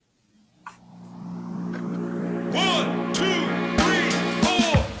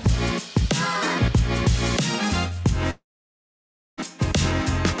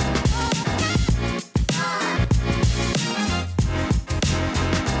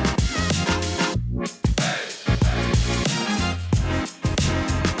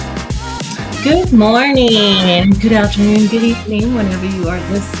Good morning, good afternoon, good evening, whenever you are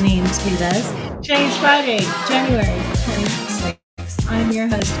listening to this. Today's Friday, January 26th. I'm your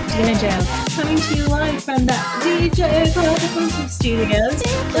host, Dina Joe, coming to you live from the DJ Club Studios,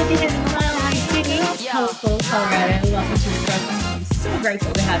 located in Mile High City, Colorful, Colorado. Welcome to the program. I'm so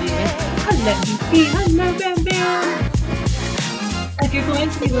grateful to have you with. Hello, BP. Hello, Bam Bam. If you're going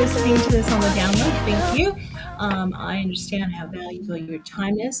to be listening to this on the download, thank you. I understand how valuable your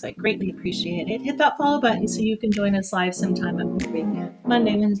time is, so I greatly appreciate it. Hit that follow button so you can join us live sometime over the weekend.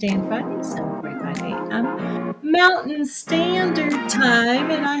 Monday, Wednesday, and Friday, 7:45 a.m. Mountain Standard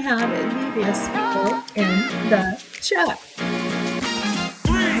Time, and I have Olivia's people in the chat.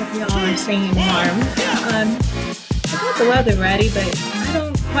 I hope y'all are staying warm. I got the weather ready, but I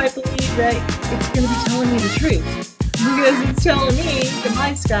don't quite believe that it's going to be telling me the truth. Because it's telling me that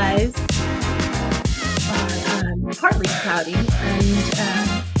my skies are partly cloudy and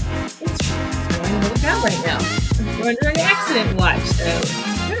it's going really bad right now. We're under an accident watch, so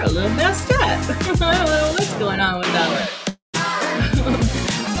they're a little messed up. I don't know what's going on with that one.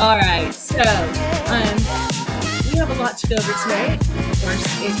 All right, so we have a lot to go over today. Of course,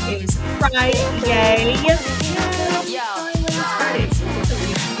 it is Friday. Yay! Finally, it's Friday. So it's a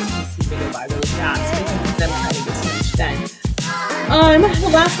week. It's just going to go by really fast because I'm trying to get so much done.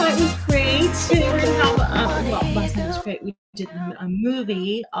 Last night was great. Last night was great. We did a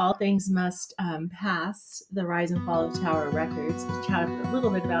movie, All Things Must Pass, The Rise and Fall of Tower Records. We'll chat a little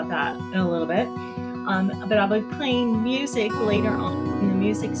bit about that in a little bit. But I'll be playing music later on in the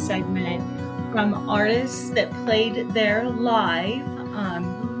music segment from artists that played there live.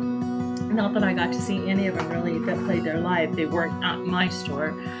 Not that I got to see any of them really that played there live. They weren't at my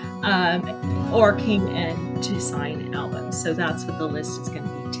store. Or came in to sign albums. So that's what the list is going to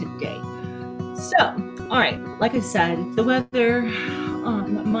be today. So, all right, like I said, the weather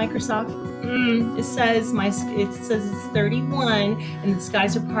on Microsoft, it says it's 31 and the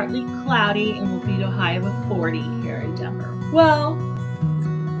skies are partly cloudy and will be to a high of a 40 here in Denver. Well,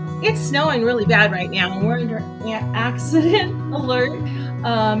 it's snowing really bad right now and we're under accident alert.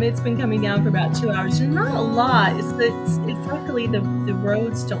 It's been coming down for about 2 hours. And not a lot. It's luckily the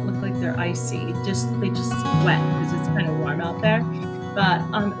roads don't look like they're icy. They just wet because it's kind of warm out there. But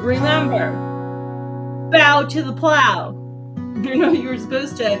remember, bow to the plow. You're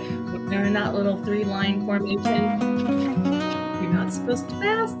supposed to. They're in that little 3-line formation. You're not supposed to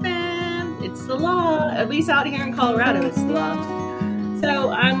pass them. It's the law. At least out here in Colorado, it's the law. So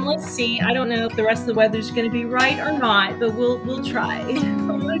let's see. I don't know if the rest of the weather's going to be right or not, but we'll try.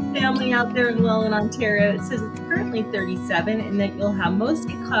 For my family out there in Welland, Ontario, it says it's currently 37 and that you'll have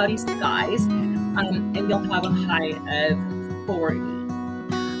mostly cloudy skies and you'll have a high of 40.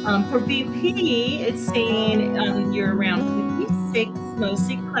 For BP, it's saying you're around 56,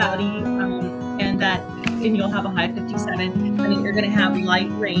 mostly cloudy, and you'll have a high of 57, and then you're going to have light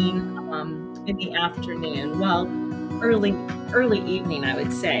rain in the afternoon. Well, early evening, I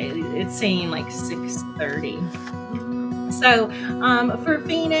would say. It's saying like 6:30. So for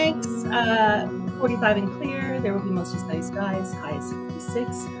Phoenix, 45 and clear. There will be mostly sunny skies, high of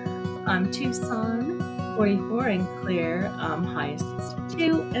 66. Tucson, 44 and clear, high of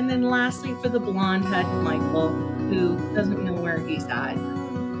 62. And then lastly, for the blonde-head Michael, who doesn't know where he's at.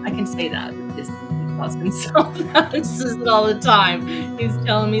 I can say that because he calls himself that. He says it all the time. He was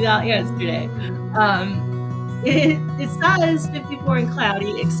telling me that yesterday. It says 54 and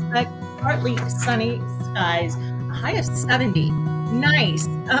cloudy, expect partly sunny skies, a high of 70. Nice.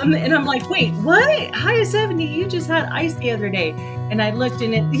 And I'm like, wait, what? High of 70? You just had ice the other day. And I looked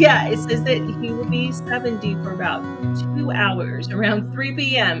and it says that he will be 70 for about 2 hours, around 3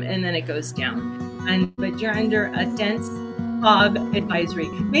 p.m. And then it goes down. But you're under a dense fog advisory.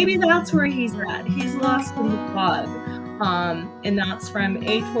 Maybe that's where he's at. He's lost in the fog. And that's from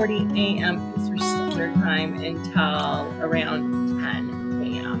 8:40 a.m. Eastern Standard Time until around 10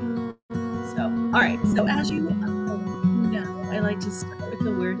 a.m. So, all right. So as you know, I like to start with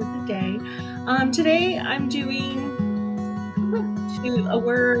the word of the day. Today I'm doing a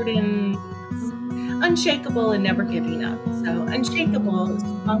word in unshakable and never giving up. So unshakable is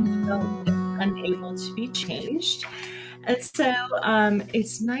unable to be changed. And so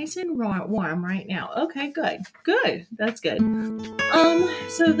it's nice and warm right now. Okay, good. That's good.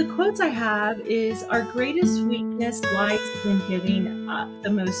 So the quotes I have is, our greatest weakness lies in giving up. The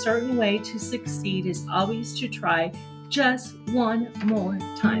most certain way to succeed is always to try just one more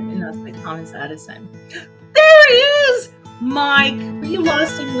time. And that's by Thomas Edison. There he is! Mike, are you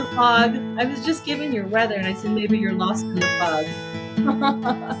lost in the fog? I was just giving your weather and I said maybe you're lost in the fog.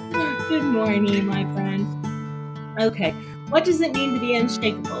 Good morning, my friend. Okay, What does it mean to be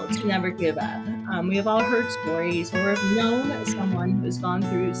unshakable, to never give up? We have all heard stories or have known someone who has gone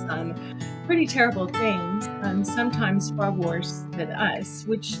through some pretty terrible things, sometimes far worse than us,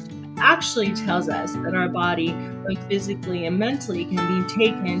 which actually tells us that our body, both physically and mentally, can be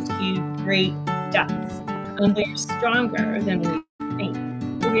taken to great depths. And we're stronger than we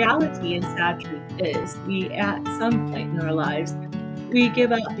think. The reality and sad truth is we, at some point in our lives, we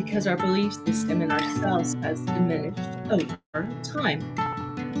give up because our belief system in ourselves has diminished over time.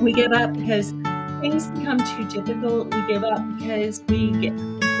 We give up because things become too difficult. We give up because we get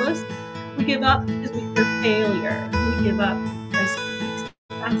hopeless. We give up because we fear failure. We give up because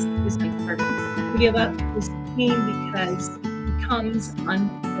success is uncertain. We give up this pain because it becomes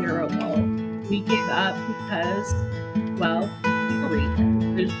unbearable. We give up because, well,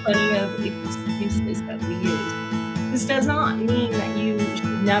 reason. There's plenty of excuses that we use. This does not mean that you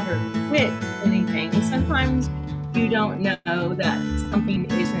should never quit anything. Sometimes you don't know that something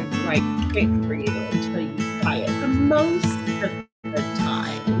isn't the right fit for you until you try it. But most of the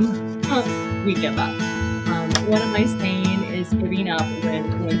time, we give up. What am I saying is giving up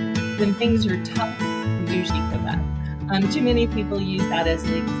when things are tough, we usually give up. Too many people use that as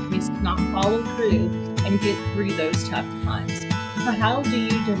an excuse to not follow through and get through those tough times. So how do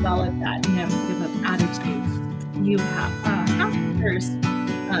you develop that never give up attitude? You have to first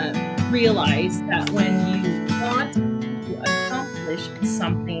realize that when you want to accomplish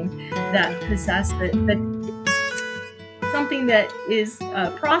something that possesses something that is a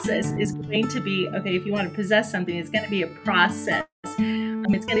process is going to be, okay, if you want to possess something, it's going to be a process.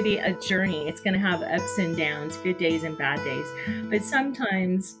 It's going to be a journey. It's going to have ups and downs, good days and bad days. But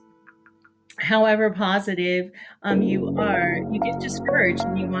sometimes, however positive you are, you get discouraged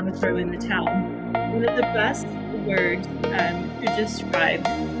and you want to throw in the towel. One of the best words to describe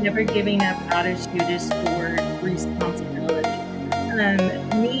never giving up attitude is the word responsibility.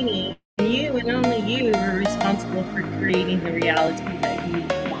 Meaning you and only you are responsible for creating the reality that you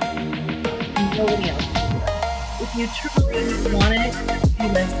want. Nobody else can do it. If you truly want it, you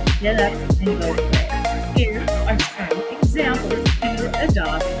must get up and go for it. Here are some examples to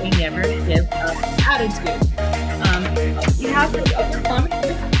adopt a never give up attitude. You have to overcome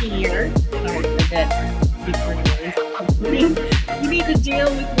fear. Sorry for that. You need to deal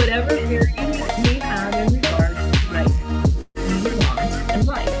with whatever fear you may have in regards to what you want in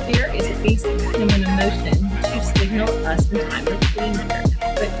life. Fear is a basic human emotion to signal us in time of danger,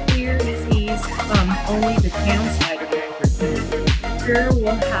 but fear sees only the downside of your opportunity. Fear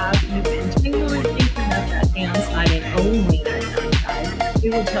will have you continually thinking of that downside and only that downside. It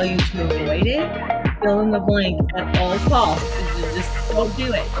will tell you to avoid it, fill in the blank at all costs. You just don't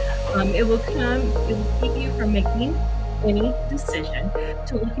do it. It will keep you from making any decision.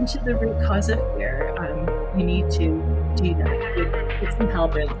 To look into the root cause of fear, you need to do that. Get some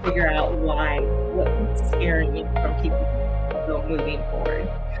help and figure out what's scaring you from keeping moving forward.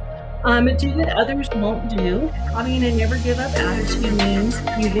 Do what others won't do. Having a never give up attitude means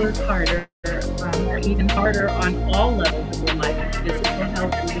you work harder, or even harder on all levels of your life, physical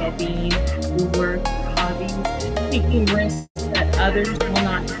health and well-being, your work, hobbies, taking risks that others will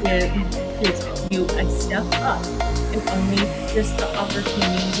not give gives you a step up and only just the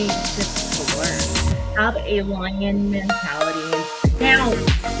opportunity to learn. Have a lion mentality and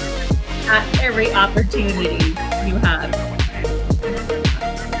pounce at every opportunity you have.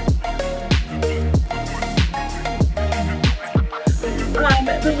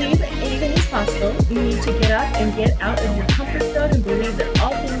 Believe anything is possible. You need to get up and get out of your comfort zone and believe that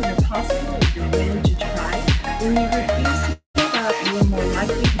all things are possible if you're willing to try. When you refuse to give up, you are more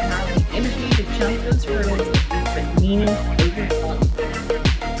likely to have the energy to jump those hurdles that you meaning to overcome.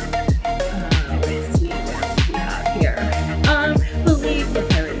 Let's see what else we have here. Believe the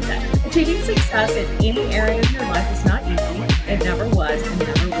pirate that achieving success in any area of your life is not easy. It never was and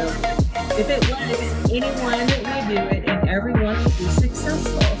never will be. If it was, anyone would do it and everyone would be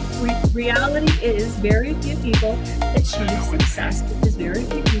successful. Reality is very few people achieve success because very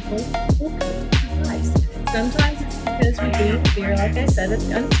few people will pay the price. Sometimes it's because we do fear, like I said,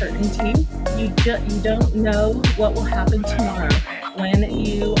 of uncertainty. You don't know what will happen tomorrow. When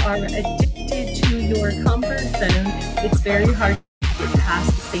you are addicted to your comfort zone, it's very hard to get past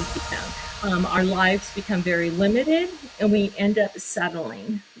the safety zone. Our lives become very limited and we end up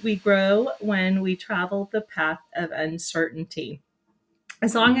settling. We grow when we travel the path of uncertainty.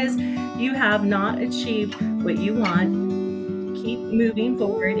 As long as you have not achieved what you want, keep moving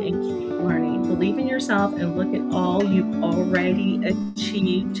forward and keep learning. Believe in yourself and look at all you've already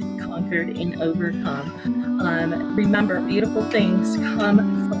achieved, conquered, and overcome. Remember, beautiful things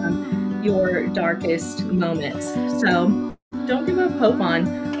come from your darkest moments. So Don't give up hope on.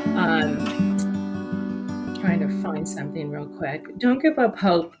 Trying to find something real quick. Don't give up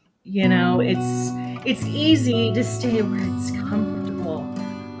hope. You know, it's easy to stay where it's comfortable,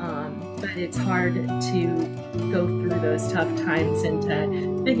 but it's hard to go through those tough times and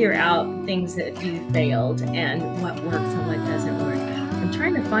to figure out things that you failed and what works and what doesn't work. I'm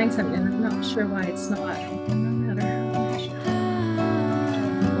trying to find something. I'm not sure why it's not. No matter how much.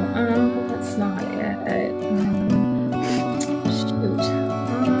 That's not it. Shoot.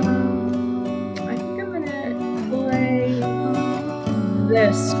 I think I'm gonna play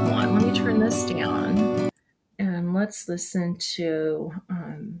this one. Let me turn this down and let's listen to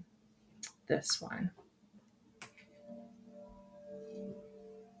this one.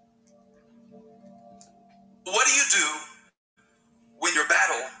 What do you do when your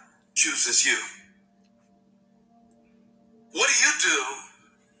battle chooses you? What do you do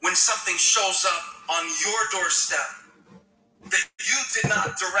when something shows up on your doorstep that you did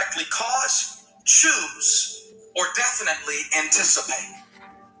not directly cause, choose, or definitely anticipate?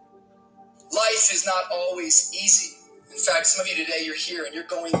 Life is not always easy. In fact, some of you today, you're here and you're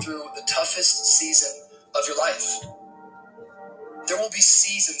going through the toughest season of your life. There will be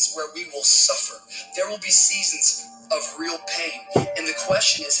seasons where we will suffer. There will be seasons of real pain. And the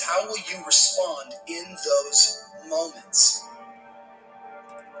question is, how will you respond in those moments?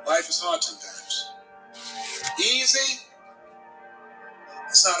 Life is hard sometimes. Easy,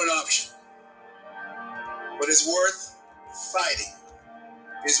 it's not an option. But it's worth fighting.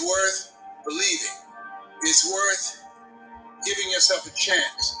 It's worth believing. It's worth giving yourself a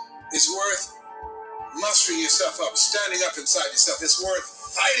chance. It's worth mustering yourself up, standing up inside yourself. It's worth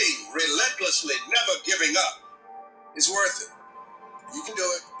fighting relentlessly, never giving up. It's worth it. You can do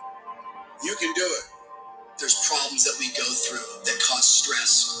it. You can do it. There's problems that we go through that cause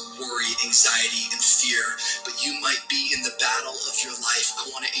stress, worry, anxiety, and fear. But you might be in the battle of your life. I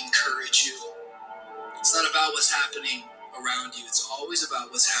want to encourage you. It's not about what's happening around you. It's always about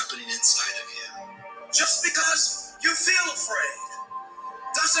what's happening inside of you. Just because you feel afraid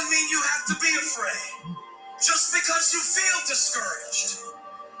doesn't mean you have to be afraid. Just because you feel discouraged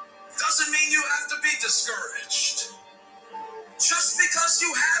doesn't mean you have to be discouraged. Just because you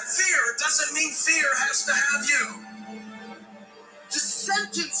have fear doesn't mean fear has to have you. The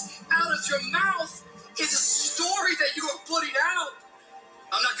sentence out of your mouth is a story that you are putting out.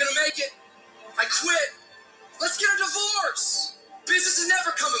 I'm not going to make it. I quit. Let's get a divorce. Business is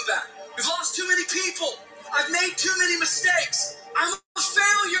never coming back. We've lost too many people. I've made too many mistakes. I'm a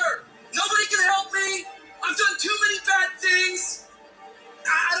failure. Nobody can help me. I've done too many bad things.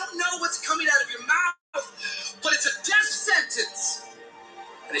 I don't know what's coming out of your mouth, but it's a death sentence.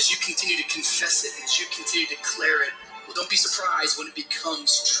 And as you continue to confess it, as you continue to declare it, well, don't be surprised when it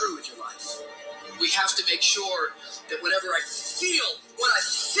becomes true in your life. We have to make sure that whenever I feel, when I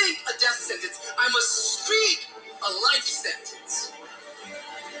think a death sentence, I must speak a life sentence.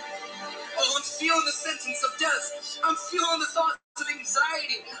 Oh, I'm feeling the sentence of death. I'm feeling the thoughts of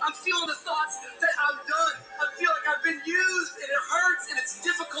anxiety. I'm feeling the thoughts that I'm done. I feel like I've been used and it hurts and it's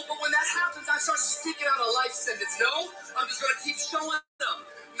difficult. But when that happens, I start speaking out a life sentence. No, I'm just going to keep showing up.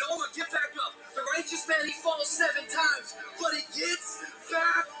 No, I'm going to get back up. The righteous man, he falls 7 times, but he gets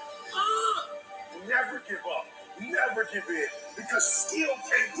back up. Never give up. Never give in. Because skill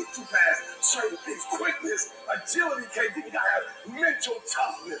can't get you past certain things. Quickness, agility can't get you. You gotta have mental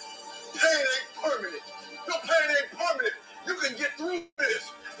toughness. Pain ain't permanent. Your pain ain't permanent. You can get through this.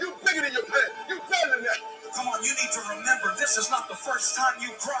 You're bigger than your pain. You're better than that. Come on, you need to remember, this is not the first time you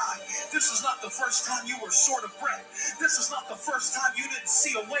cried. This is not the first time you were short of breath. This is not the first time you didn't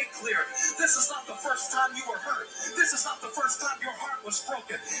see a way clear. This is not the first time you were hurt. This is not the first time your heart was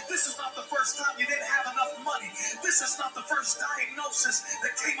broken. This is not the first time you didn't have enough money. This is not the first diagnosis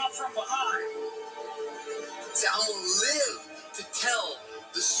that came up from behind. See, I'm going to live to tell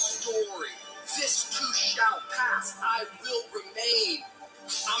the story. This too shall pass. I will remain.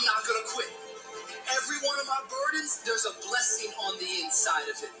 I'm not going to quit. Every one of my burdens, there's a blessing on the inside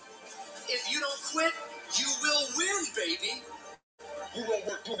of it. If you don't quit, you will win, baby. You're going to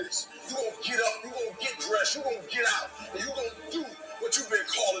work through this. You're going to get up. You're going to get dressed. You're going to get out. And you're going to do what you've been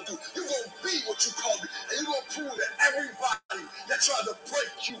called to do. You're going to be what you called to be. And you're going to prove that everybody that tried to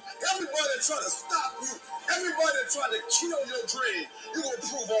break you, everybody that tried to stop you, everybody that tried to kill your dream, you're going to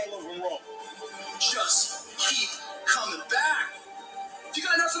prove all of them wrong. Just keep coming back. If you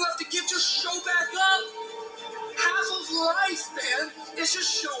got nothing left to give, just show back up. Half of life, man, is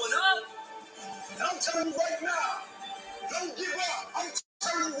just showing up. And I'm telling you right now, don't give up. I'm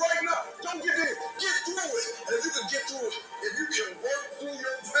telling you right now, don't give in. Get through it. And if you can get through it, if you can work through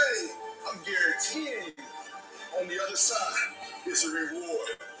your pain, I'm guaranteeing you on the other side, is a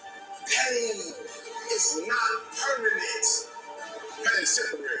reward. Pain is not permanent. Pain is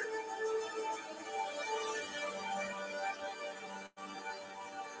temporary.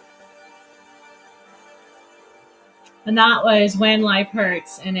 And that was When Life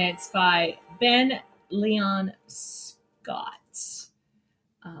Hurts, and it's by Ben Leon Scott.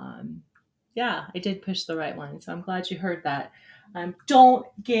 Yeah, I did push the right one, so I'm glad you heard that. Don't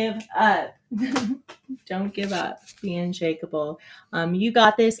give up. Don't give up. Be unshakable. You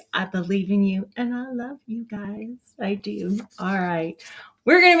got this. I believe in you, and I love you guys. I do. All right.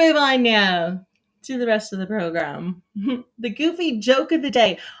 We're going to move on now to the rest of the program. The goofy joke of the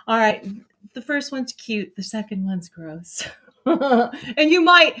day. All right. The first one's cute. The second one's gross. And you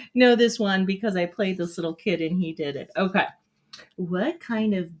might know this one because I played this little kid and he did it. Okay. What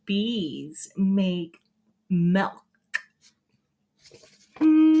kind of bees make milk?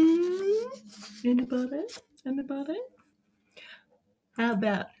 Anybody? Anybody? How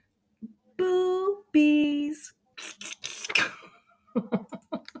about boobies? All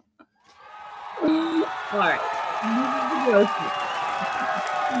right.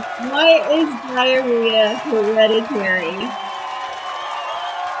 Why is diarrhea hereditary?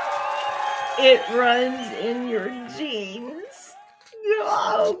 It runs in your genes.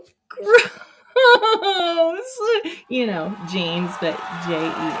 Oh, gross. You know, genes, but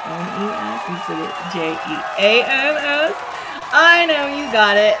Jenes instead of Jeans. I know you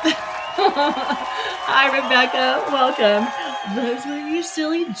got it. Hi, Rebecca. Welcome. Those were your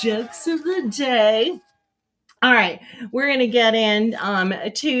silly jokes of the day. All right, we're going to get in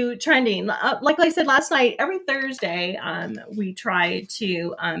to trending. Like I said last night, every Thursday, we try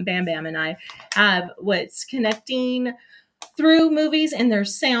to, Bam Bam and I, have what's connecting through movies and their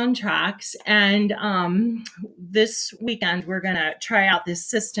soundtracks. And this weekend, we're going to try out this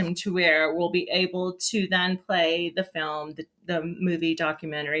system to where we'll be able to then play the film, the movie,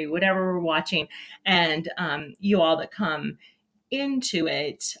 documentary, whatever we're watching. And you all that come into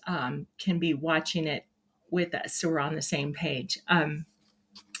it can be watching it with us, so we're on the same page.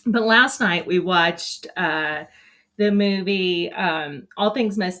 But last night we watched the movie All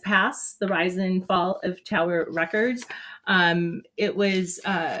Things Must Pass, The Rise and Fall of Tower Records. It was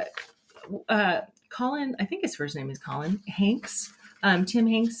Colin, I think his first name is Colin Hanks, Tom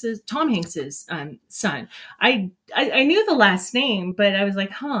Hanks's son. I knew the last name, but I was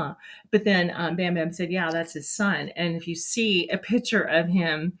like, huh. But then Bam Bam said, yeah, that's his son. And if you see a picture of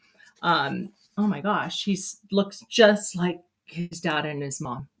him, oh my gosh, he looks just like his dad and his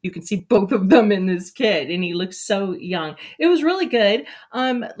mom. You can see both of them in this kid, and he looks so young. It was really good.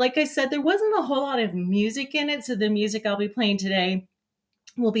 Like I said, there wasn't a whole lot of music in it, so the music I'll be playing today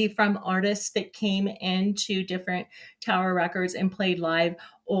will be from artists that came into different Tower Records and played live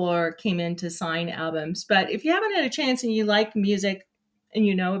or came in to sign albums. But if you haven't had a chance and you like music and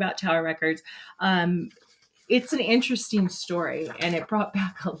you know about Tower Records, it's an interesting story, and it brought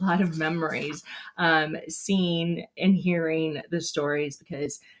back a lot of memories, seeing and hearing the stories,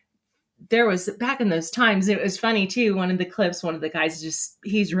 because there was, back in those times, it was funny too. One of the clips, one of the guys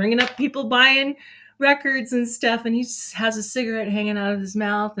he's ringing up people buying records and stuff, and he just has a cigarette hanging out of his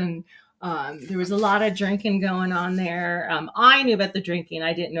mouth, and there was a lot of drinking going on there. I knew about the drinking.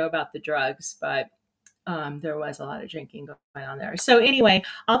 I didn't know about the drugs, but there was a lot of drinking going on there. So anyway,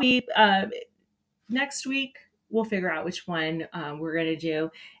 I'll be next week we'll figure out which one we're going to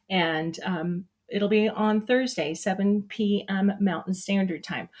do, and it'll be on Thursday, 7 p.m. Mountain Standard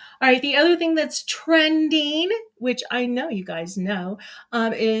Time. All right, the other thing that's trending, which I know you guys know,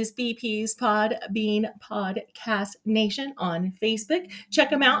 is BP's Podbean Podcast Nation on Facebook.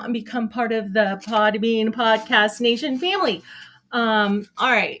 Check them out and become part of the Podbean Podcast Nation family. All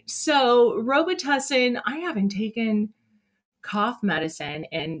right, so Robitussin, I haven't taken cough medicine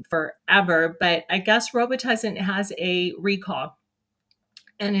in forever, but I guess Robitussin has a recall,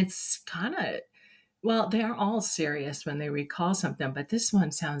 and it's kind of, well, they're all serious when they recall something, but this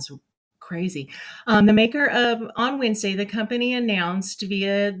one sounds crazy. The maker of, on Wednesday, the company announced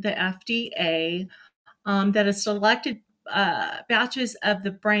via the FDA that a selected batches of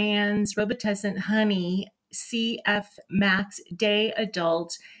the brand's Robitussin Honey CF Max Day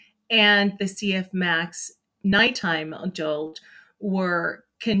Adult and the CF Max Nighttime Adult were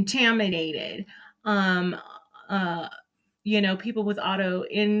contaminated. Um, uh, People with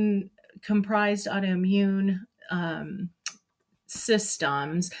comprised autoimmune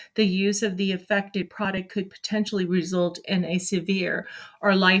systems, the use of the affected product could potentially result in a severe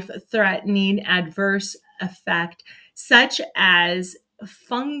or life-threatening adverse effect, such as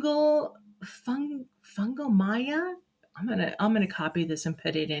fungomyia. I'm gonna copy this and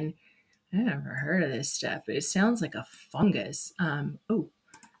put it in I never heard of this stuff, but it sounds like a fungus. Let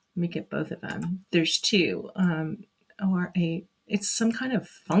me get both of them. There's two. It's some kind of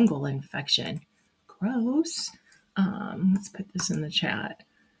fungal infection. Gross. Let's put this in the chat.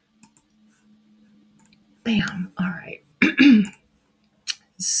 Bam. All right.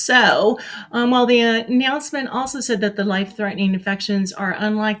 So, while the announcement also said that the life-threatening infections are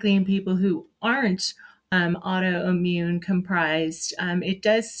unlikely in people who aren't autoimmune comprised, it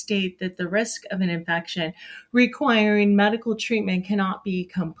does state that the risk of an infection requiring medical treatment cannot be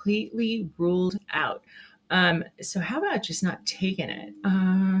completely ruled out. So how about just not taking it?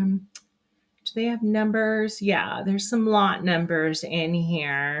 Do they have numbers? Yeah, there's some lot numbers in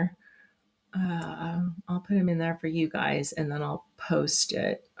here. I'll put them in there for you guys, and then I'll post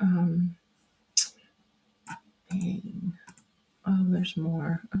it. Oh, there's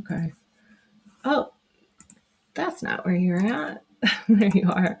more. Okay. Oh, that's not where you're at. There you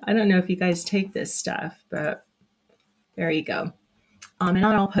are. I don't know if you guys take this stuff, but there you go. And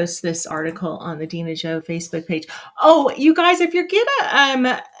I'll post this article on the Dina Joe Facebook page. Oh, you guys, if you get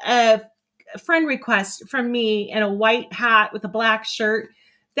a friend request from me in a white hat with a black shirt,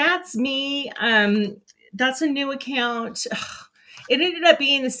 that's me. That's a new account. It ended up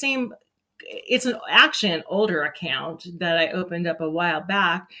being the same. It's actually an older account that I opened up a while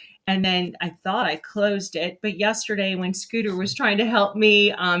back. And then I thought I closed it. But yesterday, when Scooter was trying to help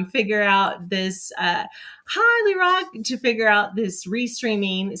me figure out this, highly rock to figure out this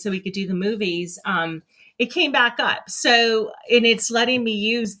restreaming so we could do the movies, it came back up. So, and it's letting me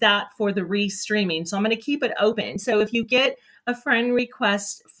use that for the restreaming. So I'm going to keep it open. So if you get a friend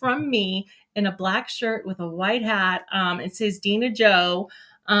request from me in a black shirt with a white hat, it says Dina Joe.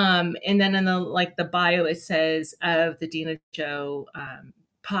 And then in the bio, it says of the Dina Joe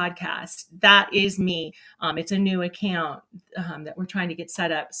podcast. That is me. It's a new account that we're trying to get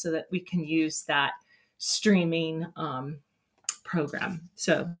set up so that we can use that streaming program.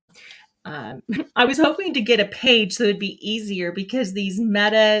 So I was hoping to get a page so it'd be easier, because these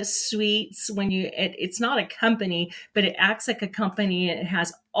Meta suites, it's not a company, but it acts like a company. And it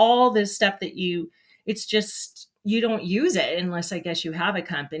has all this stuff that it's just, you don't use it unless I guess you have a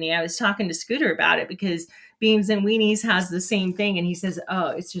company. I was talking to Scooter about it because Beams and Weenies has the same thing. And he says, oh,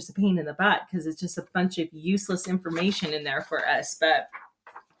 it's just a pain in the butt because it's just a bunch of useless information in there for us. But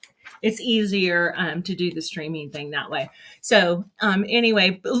it's easier to do the streaming thing that way. So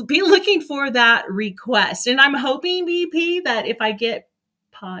anyway, be looking for that request. And I'm hoping, BP, that if I get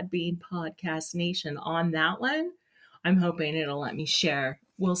Podbean Podcast Nation on that one, I'm hoping it'll let me share.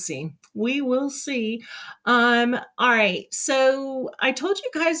 We'll see. We will see. All right. So I told you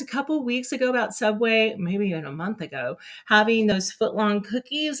guys a couple weeks ago about Subway, maybe even a month ago, having those footlong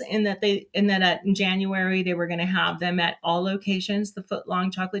cookies, and that in January they were going to have them at all locations, the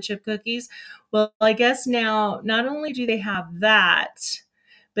footlong chocolate chip cookies. Well, I guess now not only do they have that,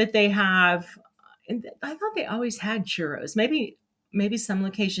 but they have, I thought they always had churros. Maybe some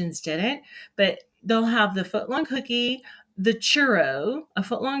locations didn't, but they'll have the footlong cookie, the churro, a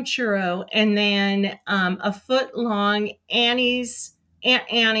footlong churro, and then a footlong Aunt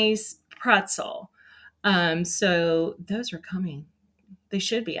Annie's pretzel. So those are coming. They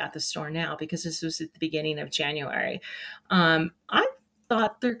should be at the store now because this was at the beginning of January. I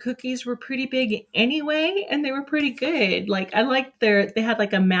thought their cookies were pretty big anyway, and they were pretty good. Like I liked they had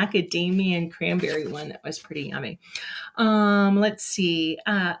like a macadamia and cranberry one that was pretty yummy. Let's see.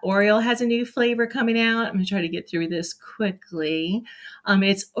 Oreo has a new flavor coming out. I'm gonna try to get through this quickly.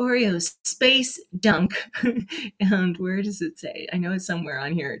 It's Oreo Space Dunk. And where does it say? I know it's somewhere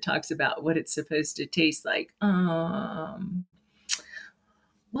on here. It talks about what it's supposed to taste like.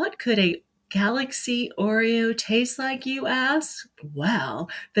 What could a Galaxy Oreo taste like, you ask? Well,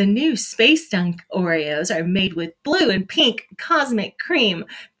 the new Space Dunk Oreos are made with blue and pink cosmic cream.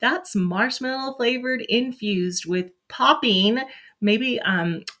 That's marshmallow flavored, infused with popping,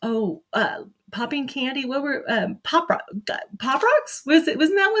 popping candy. What were Pop Rocks? Wasn't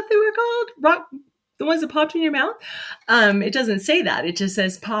that what they were called? The ones that popped in your mouth? It doesn't say that. It just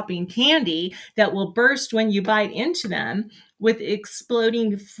says popping candy that will burst when you bite into them with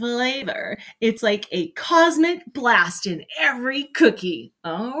exploding flavor. It's like a cosmic blast in every cookie.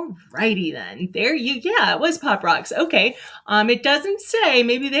 All righty then. Yeah, it was Pop Rocks. Okay. It doesn't say,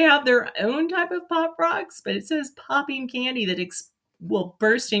 maybe they have their own type of Pop Rocks, but it says popping candy that will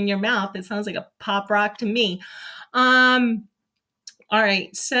burst in your mouth. It sounds like a Pop Rock to me. All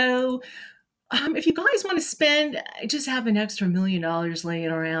right. So if you guys want to just have an extra $1 million laying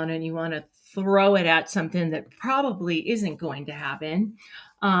around and you want to throw it at something that probably isn't going to happen,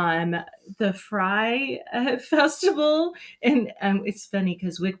 um, the Fry Festival, and it's funny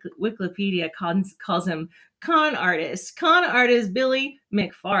because Wikipedia calls him con artist. Con artist Billy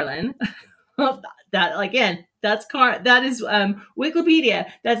McFarlane. That again, that is Wikipedia.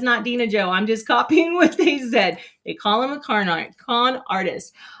 That's not Dina Joe. I'm just copying what they said. They call him a con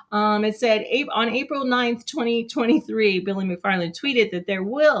artist. It said on April 9th, 2023, Billy McFarlane tweeted that there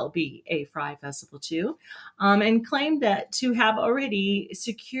will be a Fry Festival too, and claimed that to have already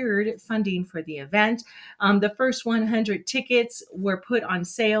secured funding for the event. The first 100 tickets were put on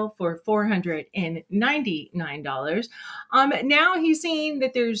sale for $499. Now he's saying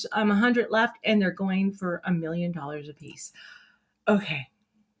that there's 100 left and they're going for $1 million a piece. Okay.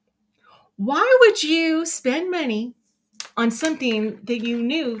 Why would you spend money on something that you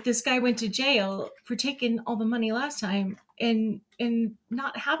knew this guy went to jail for taking all the money last time and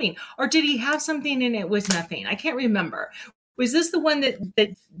not having? Or did he have something and it was nothing? I can't remember. Was this the one that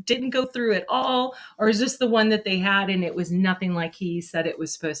didn't go through at all? Or is this the one that they had and it was nothing like he said it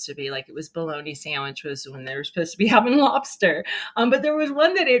was supposed to be? Like it was bologna sandwich was when they were supposed to be having lobster. But there was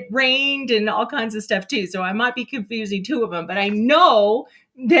one that it rained and all kinds of stuff too. So I might be confusing two of them. But I know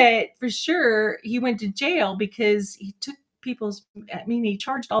that for sure he went to jail because he took he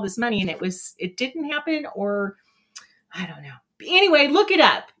charged all this money and it didn't happen, or I don't know. But anyway, look it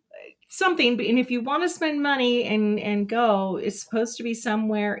up. Something, and if you want to spend money and go, it's supposed to be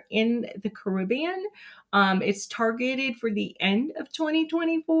somewhere in the Caribbean. It's targeted for the end of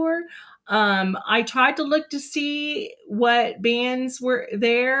 2024. I tried to look to see what bands were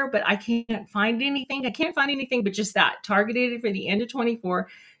there, but I can't find anything. I can't find anything but just that targeted for the end of 24.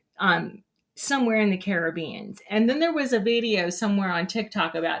 Somewhere in the Caribbean. And then there was a video somewhere on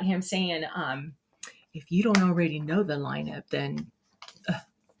TikTok about him saying, if you don't already know the lineup, then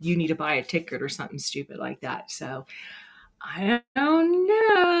you need to buy a ticket or something stupid like that. So I don't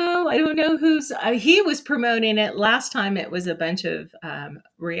know. I don't know who's, he was promoting it. Last time it was a bunch of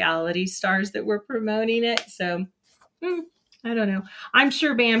reality stars that were promoting it. So I don't know. I'm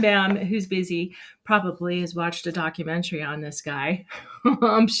sure Bam Bam, who's busy, probably has watched a documentary on this guy.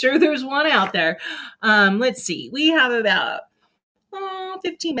 I'm sure there's one out there. Let's see. We have about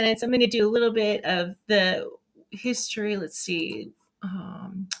 15 minutes. I'm going to do a little bit of the history. Let's see.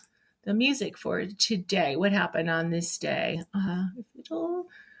 The music for today. What happened on this day? If it'll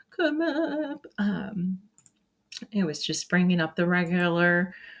come up. It was just bringing up the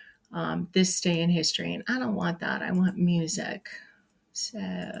regular this day in history. And I don't want that. I want music.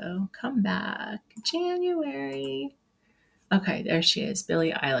 So come back. January. Okay, there she is.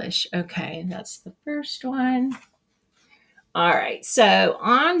 Billie Eilish. Okay, that's the first one. All right. So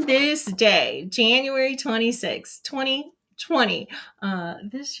on this day, January 26, 2020,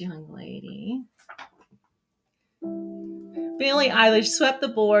 this young lady, Billie Eilish, swept the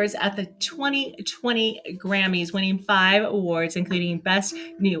boards at the 2020 Grammys, winning 5 awards, including Best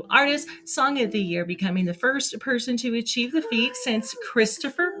New Artist, Song of the Year, becoming the first person to achieve the feat since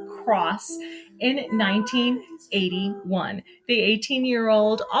Christopher Cross in 1981. The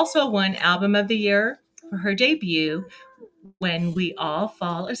 18-year-old also won Album of the Year for her debut, When We All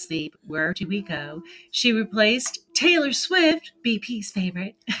Fall Asleep, Where Do We Go? She replaced Taylor Swift, BP's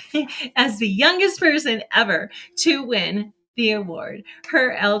favorite, as the youngest person ever to win the award.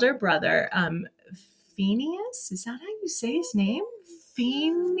 Her elder brother, Phineas, is that how you say his name?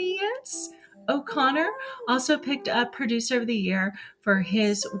 Phineas O'Connor, also picked up Producer of the Year for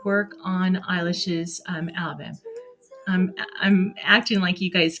his work on Eilish's album. I'm acting like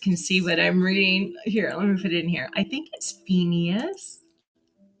you guys can see what I'm reading. Here, let me put it in here. I think it's Phineas.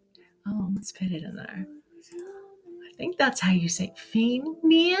 Oh, let's put it in there. I think that's how you say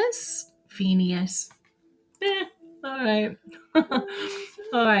Phineas. Phineas. All right.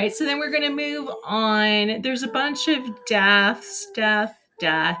 All right. So then we're going to move on. There's a bunch of deaths. Death.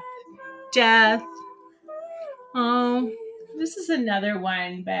 Oh, this is another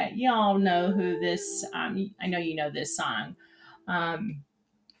one, but y'all know who this, I know you know this song.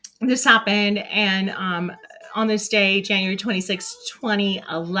 This happened, and on this day, January 26,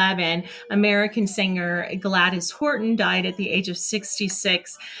 2011, American singer Gladys Horton died at the age of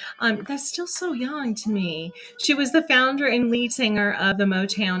 66. That's still so young to me. She was the founder and lead singer of the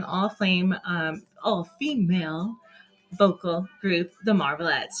Motown all-female vocal group, The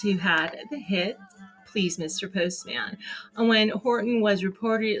Marvelettes, who had the hit Please, Mr. Postman. When Horton was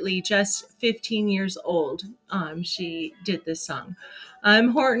reportedly just 15 years old, she did this song.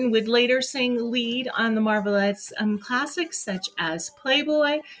 Horton would later sing lead on the Marvelettes' classics such as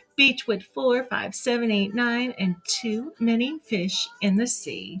Playboy, Beechwood 4, 5, 7, 8, 9, and Too Many Fish in the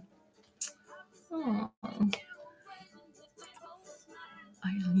Sea. Oh. I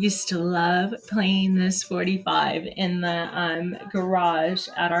used to love playing this 45 in the garage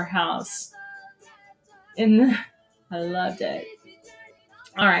at our house. I loved it.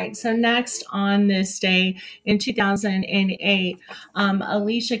 All right, so next on this day in 2008,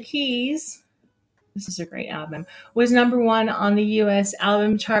 Alicia Keys, this is a great album, was number one on the U.S.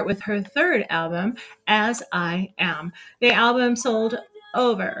 album chart with her third album, As I Am. The album sold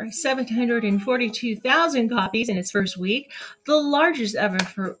over 742,000 copies in its first week, the largest ever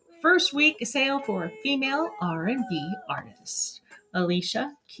for first week sale for a female R&B artist,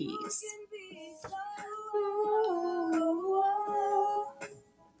 Alicia Keys.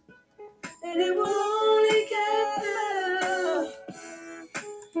 And it will only get better.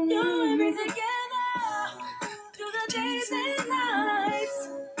 You and me together through the days and nights.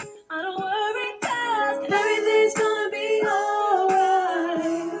 I don't worry, 'cause everything's gonna be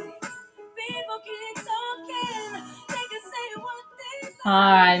alright. People keep talking, they can say what they like.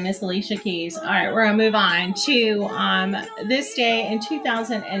 All right, Miss Alicia Keys. All right, we're gonna move on to this day in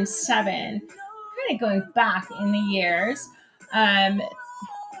 2007. Kind of going back in the years.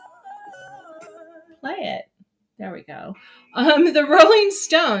 Play it. There we go. The Rolling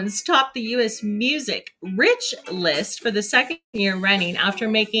Stones topped the U.S. Music Rich list for the second year running after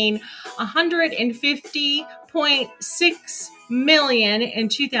making $150.6 million in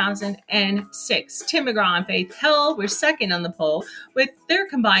 2006. Tim McGraw and Faith Hill were second on the poll with their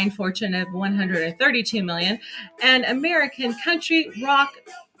combined fortune of $132 million, and American country rock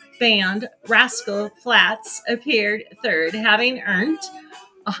band Rascal Flatts appeared third, having earned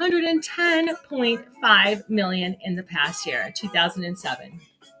 $110.5 million in the past year, 2007.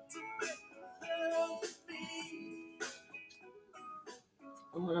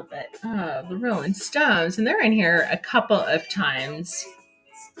 A little bit of the Rolling Stones, and they're in here a couple of times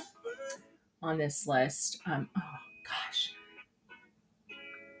on this list. Oh gosh.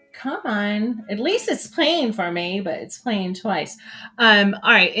 Come on. At least it's playing for me, but it's playing twice. All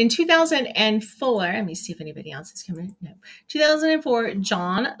right. In 2004, let me see if anybody else is coming. No. 2004,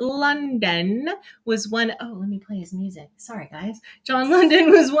 John London was one. Oh, let me play his music. Sorry, guys. John London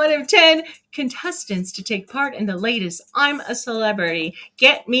was one of 10 contestants to take part in the latest I'm a Celebrity,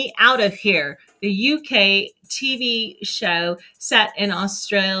 Get Me Out of Here, the UK TV show set in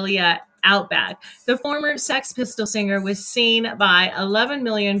Australia Outback. The former Sex Pistol singer was seen by 11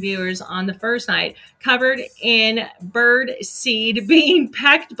 million viewers on the first night, covered in bird seed being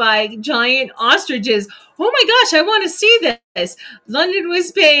pecked by giant ostriches. Oh my gosh, I want to see this. London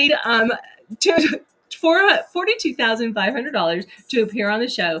was paid for $42,500 to appear on the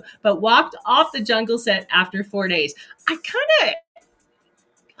show, but walked off the jungle set after 4 days. I kind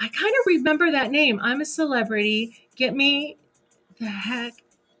of remember that name. I'm a Celebrity. Get me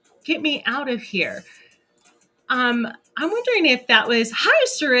out of here. I'm wondering if that was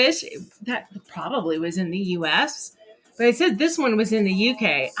Suresh. That probably was in the U.S., but it said this one was in the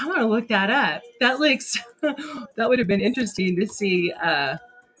UK. I want to look that up. That looks that would have been interesting to see.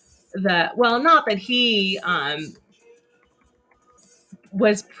 Not that he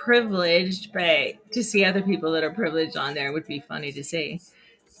was privileged, but to see other people that are privileged on there would be funny to see.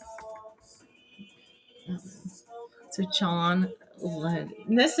 So John London.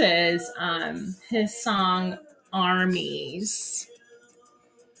 This is his song Armies.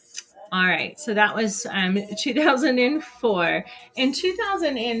 All right, so that was 2004. In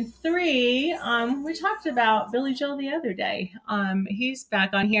 2003, we talked about Billy Joel the other day. He's back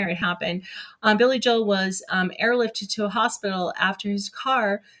on here. It happened. Billy Joel was airlifted to a hospital after his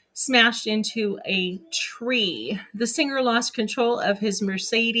car smashed into a tree. The singer lost control of his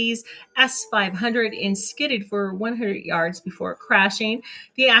Mercedes S500 and skidded for 100 yards before crashing.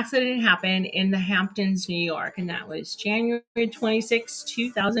 The accident happened in the Hamptons, New York, and that was January 26,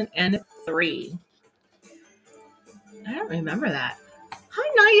 2003. I don't remember that.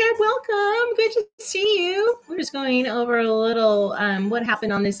 Hi, Nadia. Welcome. Good to see you. We're just going over a little what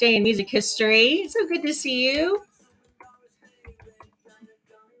happened on this day in music history. So good to see you.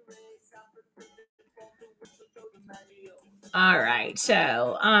 All right.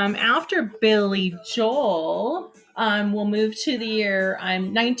 So after Billy Joel, we'll move to the year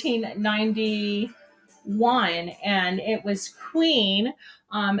 1991, and it was Queen.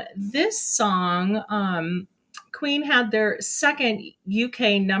 This song, Queen had their second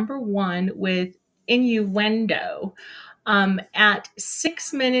UK number one with Innuendo. At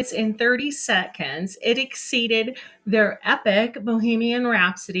 6 minutes and 30 seconds, it exceeded their epic Bohemian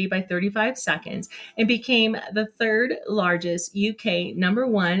Rhapsody by 35 seconds and became the third largest UK number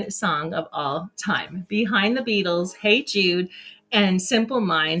one song of all time, behind the Beatles' Hey Jude and Simple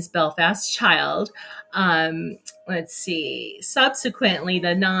Minds, Belfast Child. Let's see. Subsequently, the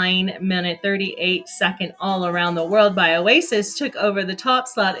 9-minute 38-second All Around the World by Oasis took over the top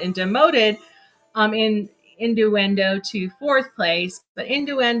slot and demoted in Innuendo to fourth place. But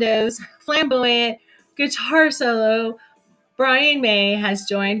Innuendo's flamboyant guitar solo, Brian May, has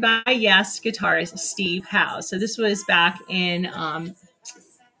joined by Yes guitarist Steve Howe. So this was back in on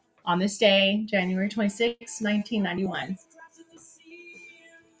this day, January 26, 1991.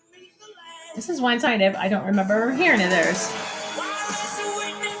 This is one side I don't remember hearing of theirs.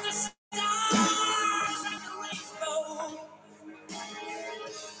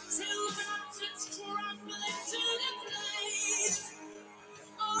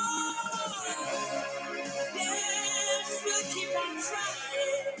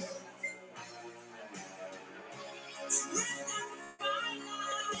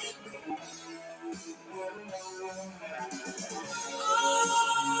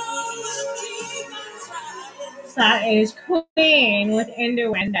 That is Queen with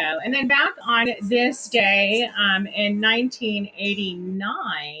Innuendo. And then back on this day in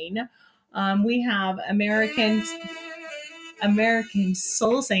 1989, we have American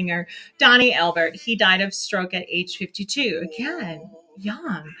soul singer Donnie Elbert. He died of stroke at age 52. Again,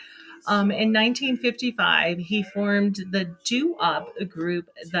 young. In 1955, he formed the doo-wop group,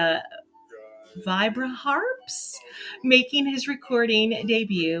 the Vibra Harps, making his recording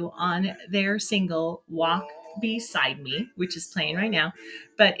debut on their single Walk Beside Me, which is playing right now.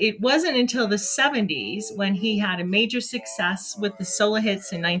 But it wasn't until the 70s when he had a major success with the solo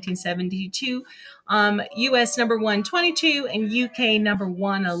hits in 1972, US number 122 and UK number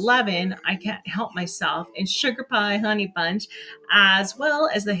 111, I Can't Help Myself, and Sugar Pie Honey Bunch, as well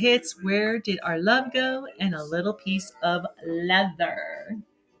as the hits Where Did Our Love Go and A Little Piece of Leather.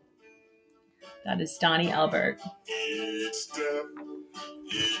 That is Donnie Elbert. Each step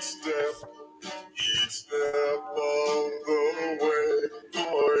of the way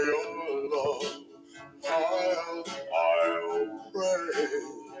for your love, I'll pray.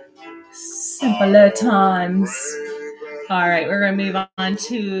 Simpler times. All right, we're going to move on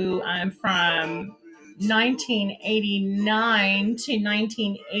to from 1989 to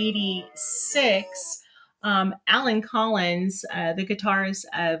 1986. Alan Collins, the guitarist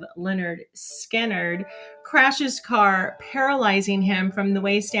of Leonard Skinner, crashes car, paralyzing him from the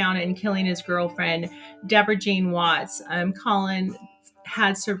waist down and killing his girlfriend, Deborah Jean Watts. Collins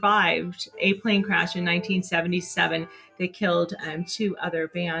had survived a plane crash in 1977 that killed 2 other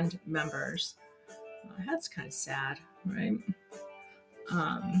band members. That's kind of sad, right?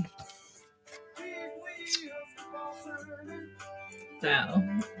 So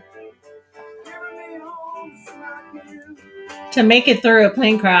to make it through a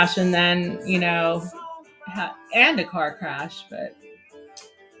plane crash and then, and a car crash, but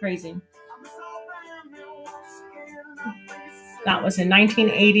crazy. That was in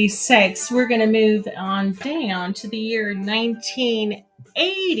 1986. We're going to move on down to the year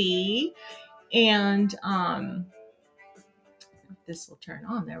 1980, and this will turn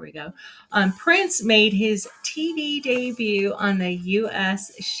on. There we go. Prince made his TV debut on the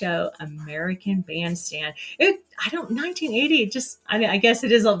U.S. show American Bandstand. 1980. I guess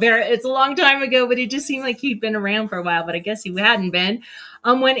it is it's a long time ago, but it just seemed like he'd been around for a while. But I guess he hadn't been.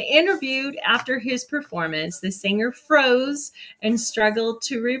 When interviewed after his performance, the singer froze and struggled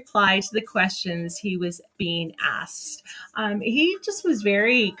to reply to the questions he was being asked. He just was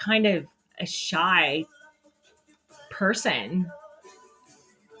very kind of a shy person.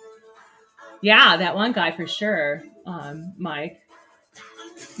 Yeah, that one guy for sure, Mike.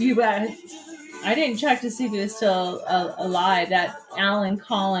 You bet. I didn't check to see if he was still alive. That Alan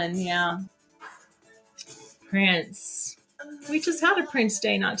Collin, yeah. Prince. We just had a Prince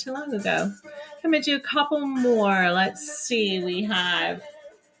Day not too long ago. I'm going to do a couple more. Let's see. We have...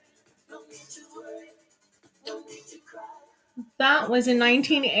 That was in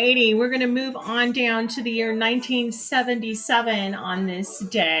 1980. We're going to move on down to the year 1977 on this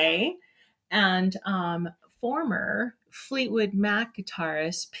day. And former Fleetwood Mac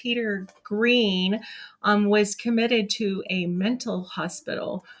guitarist Peter Green was committed to a mental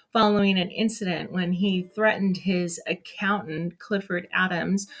hospital following an incident when he threatened his accountant, Clifford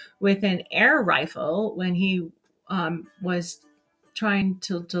Adams, with an air rifle when he was trying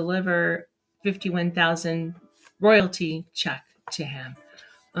to deliver $51,000 royalty check to him.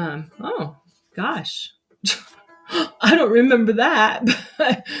 Oh, gosh. I don't remember that.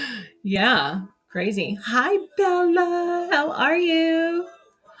 But yeah, crazy. Hi, Bella. How are you?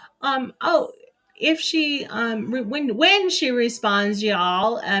 if she when she responds,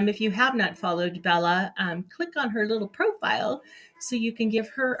 y'all, if you have not followed Bella, click on her little profile so you can give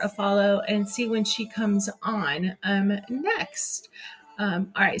her a follow and see when she comes on next. All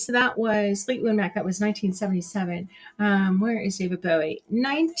right, so that was Fleetwood Mac. That was 1977. Where is David Bowie?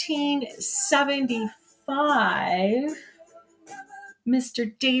 1975.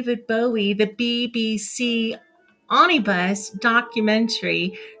 Mr. David Bowie, the BBC omnibus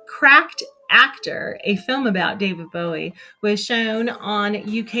documentary Cracked Actor, a film about David Bowie, was shown on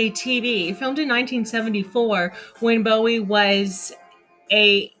UK TV. Filmed in 1974 when Bowie was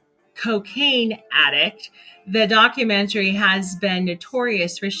a cocaine addict. The documentary has been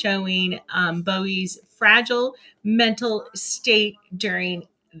notorious for showing Bowie's fragile mental state during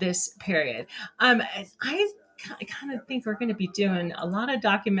this period. I kind of think we're going to be doing a lot of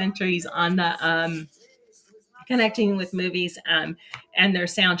documentaries on the connecting with movies and their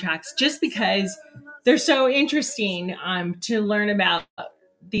soundtracks, just because they're so interesting to learn about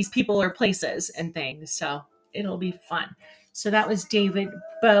these people or places and things. So it'll be fun. So that was David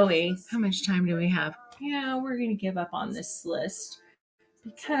Bowie. How much time do we have? Yeah, we're going to give up on this list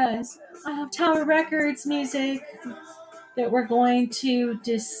because I have Tower Records music that we're going to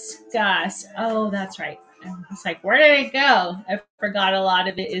discuss. Oh, that's right. It's like, where did it go? I forgot a lot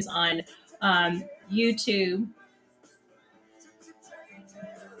of it is on YouTube.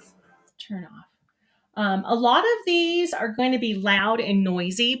 Turn off. A lot of these are going to be loud and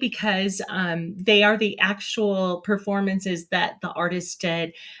noisy because they are the actual performances that the artist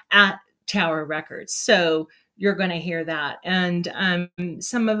did at Tower Records. So you're going to hear that. And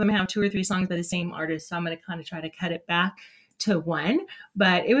some of them have 2 or 3 songs by the same artist. So I'm going to kind of try to cut it back to 1.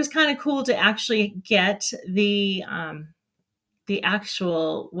 But it was kind of cool to actually get the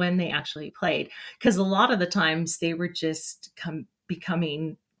actual when they actually played, because a lot of the times they were just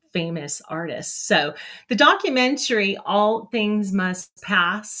becoming famous artists. So the documentary All Things Must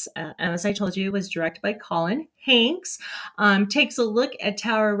Pass, as I told you, was directed by Colin Hanks, takes a look at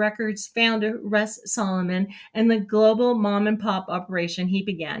Tower Records founder Russ Solomon and the global mom and pop operation he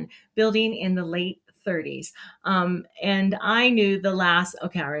began building in the late 30s. And I knew the last,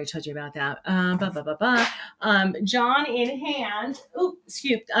 okay, I already told you about that. John in Hand. Oh,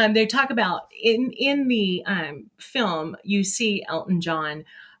 excuse. They talk about in the film, you see Elton John.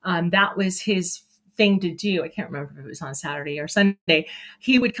 That was his thing to do. I can't remember if it was on Saturday or Sunday.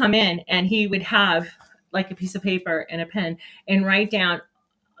 He would come in and he would have like a piece of paper and a pen and write down,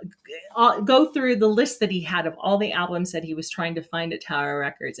 go through the list that he had of all the albums that he was trying to find at Tower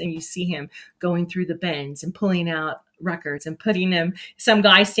Records. And you see him going through the bins and pulling out records and putting them, some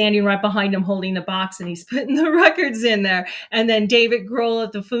guy standing right behind him holding the box and he's putting the records in there. And then David Grohl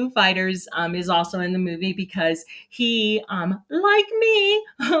of the Foo Fighters is also in the movie because he, like me,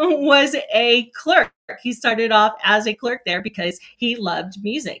 was a clerk. He started off as a clerk there because he loved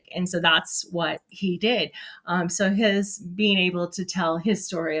music. And so that's what he did. So his being able to tell his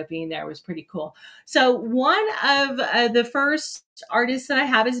story of being there was pretty cool. So one of the first artists that I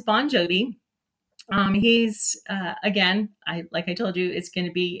have is Bon Jovi. He's again, like I told you, it's going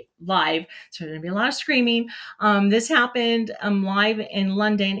to be live, so there's going to be a lot of screaming. This happened live in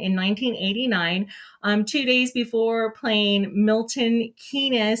London in 1989. 2 days before playing Milton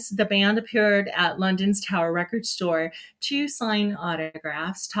Keynes, the band appeared at London's Tower Records store to sign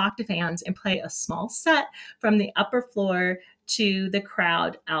autographs, talk to fans, and play a small set from the upper floor to the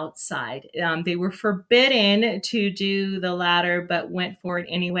crowd outside. They were forbidden to do the latter, but went for it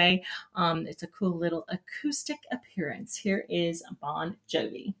anyway. It's a cool little acoustic appearance. Here is Bon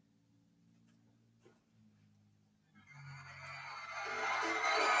Jovi.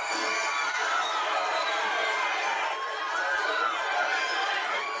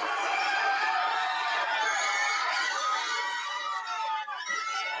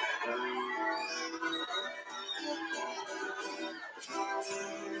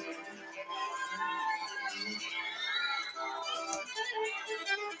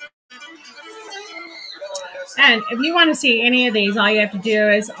 And if you want to see any of these, all you have to do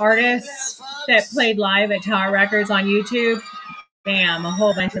is artists that played live at Tower Records on YouTube. Bam, a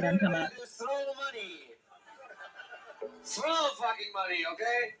whole bunch of them come up. Throw money. Throw fucking money,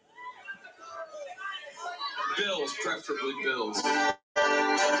 okay? Bills, preferably bills.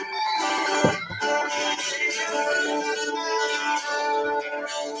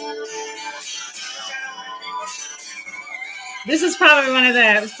 This is probably one of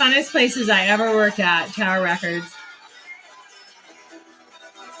the funnest places I ever worked at, Tower Records.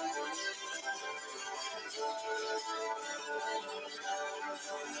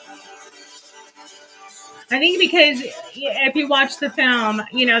 I think because if you watch the film,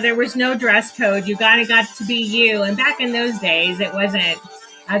 there was no dress code. You got to be you. And back in those days, it wasn't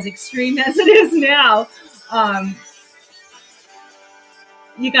as extreme as it is now. Um,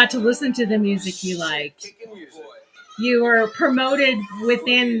 you got to listen to the music you liked. You were promoted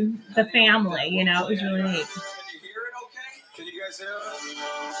within the family. It was really neat. Can you hear it okay? Can you guys hear it?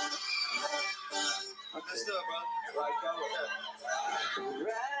 Let's do it, bro. Right, go.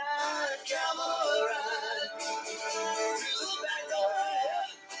 Ride, cowboy, ride. To the back door,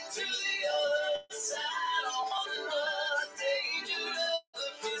 to the other side. I wanna know the danger of the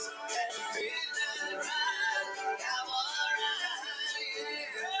kiss and midnight ride. Cowboy, ride, yeah.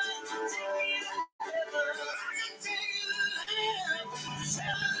 Take it over, I can take you to the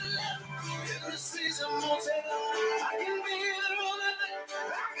 7-Eleven in the season motel. I can be the only thing.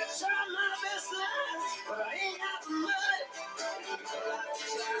 I can try my best life, but I ain't got the money.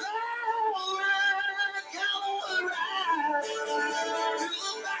 Oh, ride, cowboy, ride to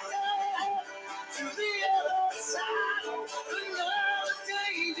the back door, to the other side. Another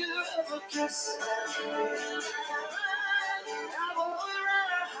danger of a kiss. Cowboy,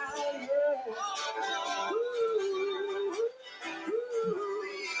 ride, yeah.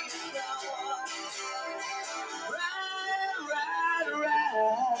 Ride, ride, ride.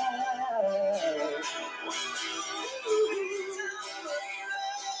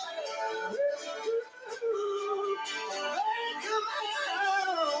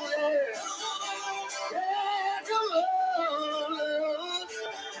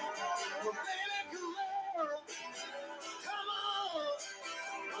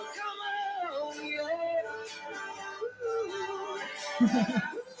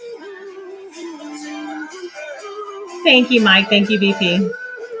 Thank you, Mike. Thank you, BP.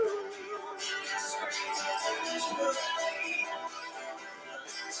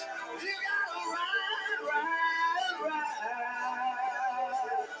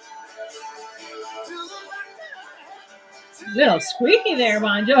 Little squeaky there,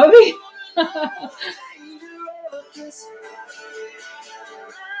 Bon Jovi.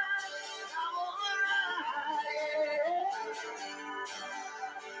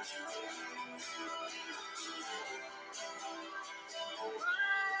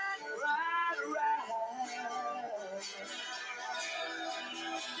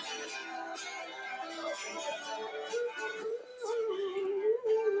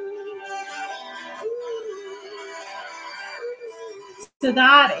 So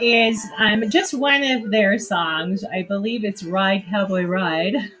that is just one of their songs. I believe it's Ride Cowboy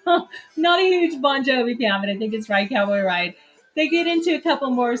Ride. Not a huge Bon Jovi fan, but I think it's Ride Cowboy Ride. They get into a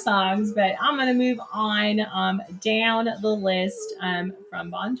couple more songs, but I'm going to move on down the list from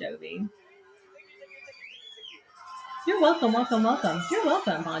Bon Jovi. You're welcome, welcome, welcome. You're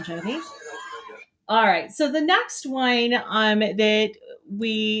welcome, Bon Jovi. All right. So the next one that I'm going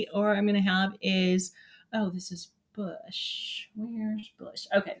to have is, this is Bush. Where's Bush?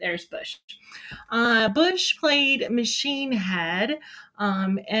 Okay, there's Bush. Bush played Machine Head,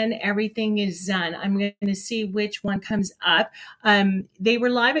 and Everything Is Done. I'm going to see which one comes up. They were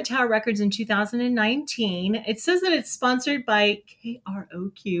live at Tower Records in 2019. It says that it's sponsored by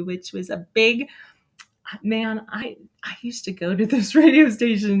KROQ, which was a big man. I used to go to this radio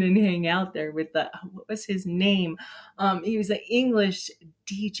station and hang out there with what was his name? He was an English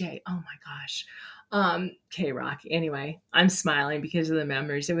DJ. Oh my gosh. K-Rock. Anyway, I'm smiling because of the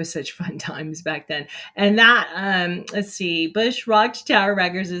memories. It was such fun times back then. And that, let's see, Bush rocked Tower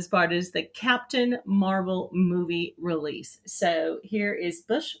Records as part of the Captain Marvel movie release. So here is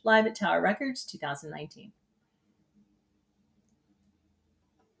Bush live at Tower Records 2019.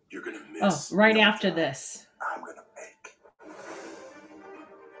 You're gonna miss. Oh, right after this. I'm gonna make.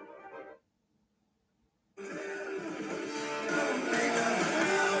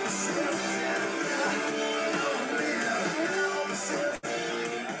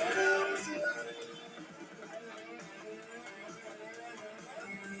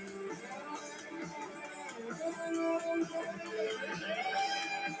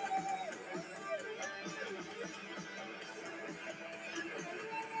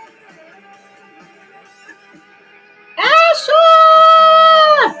 Asha!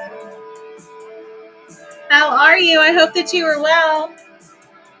 How are you? I hope that you are well.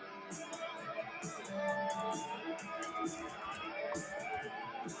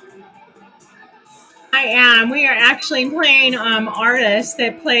 I am. We are actually playing artists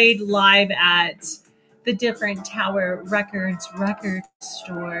that played live at the different Tower Records record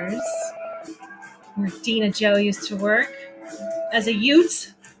stores where Dina Joe used to work as a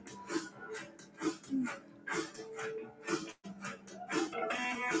youth.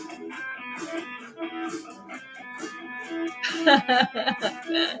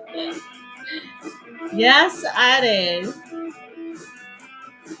 Yes, I did.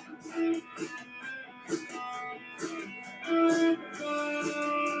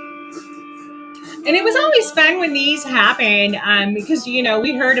 And it was always fun when these happened, because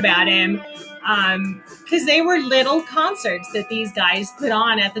we heard about him, because they were little concerts that these guys put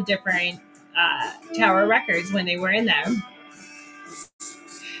on at the different Tower Records when they were in them.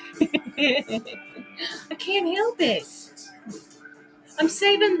 I can't help it. I'm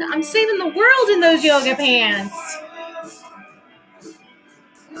saving the world in those yoga pants.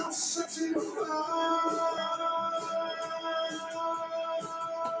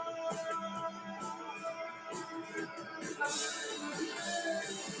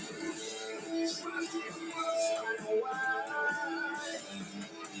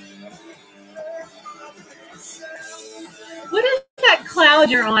 What is that cloud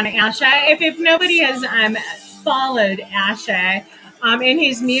you're on, Asha? If nobody has followed Asha in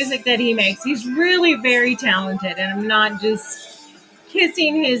his music that he makes, he's really very talented, and I'm not just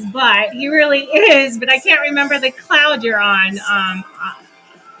kissing his butt. He really is, but I can't remember the cloud you're on.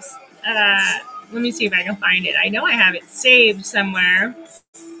 Let me see if I can find it. I know I have it saved somewhere.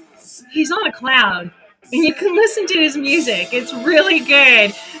 He's on a cloud, and you can listen to his music. It's really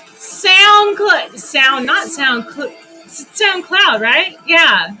good. SoundCloud, right?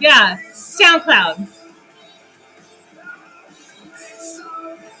 Yeah. SoundCloud.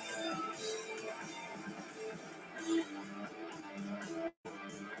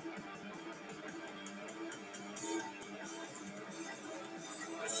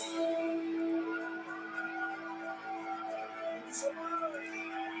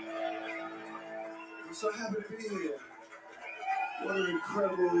 I'm so happy to be here. What an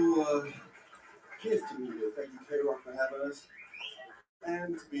incredible gift to be here. Thank you, K-Rock, for having us.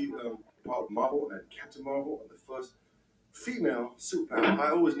 And to be part of Marvel and Captain Marvel, the first female superpower.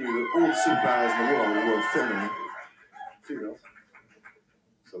 I always knew that all the superpowers in the world were feminine, females.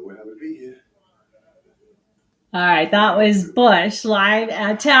 So we're happy to be here. All right, that was Bush live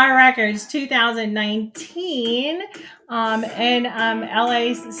at Tower Records 2019 in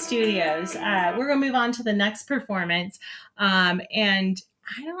LA studios. We're going to move on to the next performance. And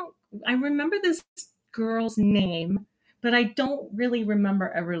I remember this girl's name, but I don't really remember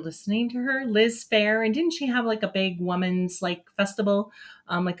ever listening to her. Liz Phair. And didn't she have like a big woman's like festival,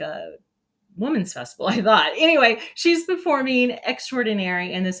 like a women's festival, I thought. Anyway, she's performing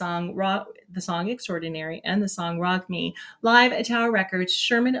Extraordinary and the song Extraordinary and the song Rock Me live at Tower Records,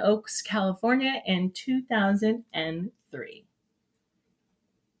 Sherman Oaks, California in 2003.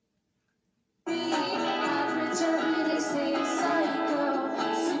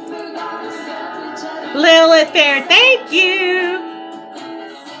 Lilith Fair, thank you.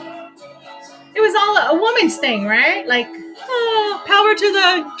 It was all a woman's thing, right? Like, oh, power to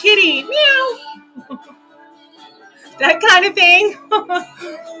the kitty, meow. That kind of thing.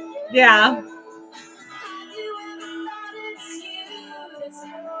 Yeah.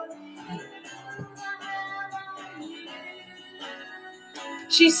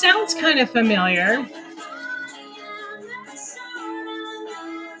 She sounds kind of familiar.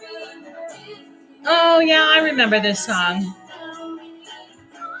 Oh, yeah, I remember this song.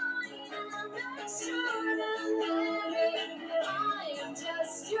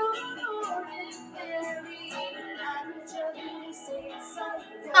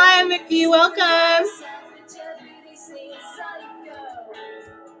 Hi, Mickey. Welcome.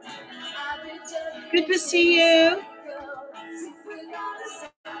 Good to see you.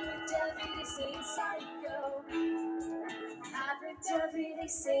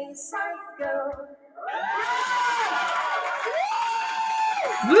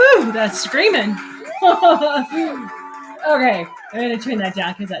 Woo, that's screaming. Okay, I'm going to turn that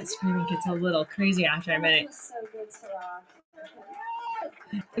down because that screaming gets a little crazy after a minute.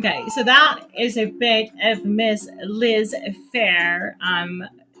 Okay, so that is a bit of Miss Liz Phair.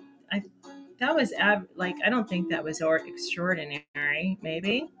 That was I don't think that was Extraordinary.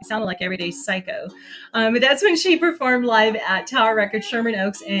 Maybe it sounded like Everyday Psycho, but that's when she performed live at Tower Records, Sherman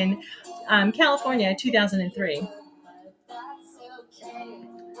Oaks in California, 2003.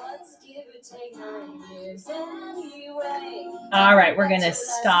 All right, we're going to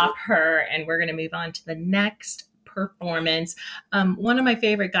stop her and we're going to move on to the next performance. One of my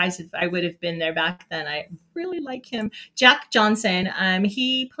favorite guys, if I would have been there back then, I really like him. Jack Johnson.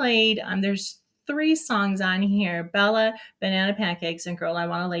 He played, there's 3 songs on here: Bella, Banana Pancakes, and Girl, I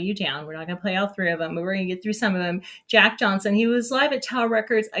Want to Lay You Down. We're not going to play all 3 of them, but we're going to get through some of them. Jack Johnson, he was live at Tower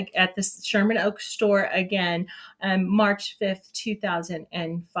Records at the Sherman Oaks store again, March 5th,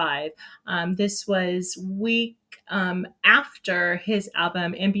 2005. This was week after his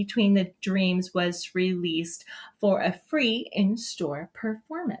album In Between the Dreams was released for a free in-store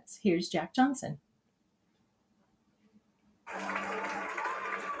performance. Here's Jack Johnson.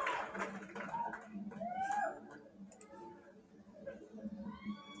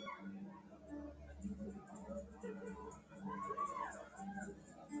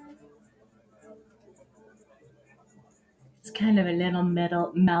 It's kind of a little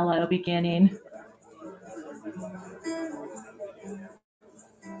mellow beginning.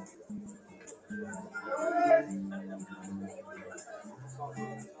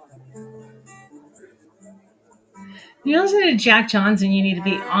 You listen to Jack Johnson, you need to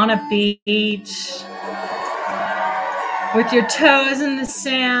be on a beach with your toes in the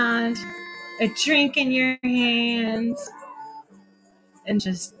sand, a drink in your hands, and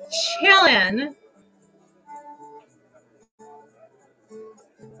just chilling.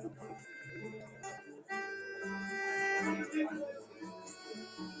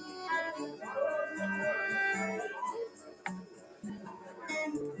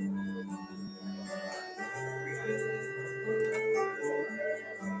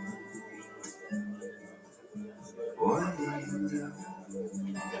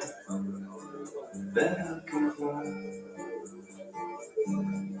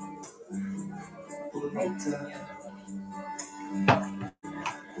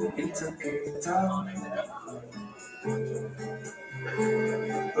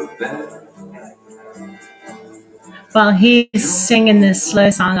 While he's singing this slow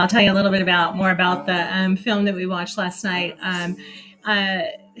song, I'll tell you a little bit more about the film that we watched last night.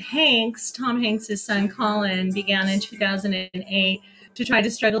 Tom Hanks' son Colin, began in 2008 to try to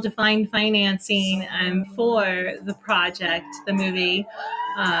struggle to find financing for the project, the movie,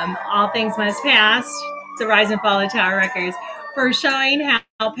 All Things Must Pass, The Rise and Fall of Tower Records, for showing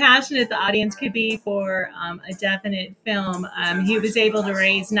how passionate the audience could be for a definite film. He was able to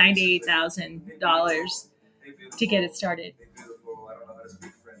raise $98,000 to get it started. I don't know how to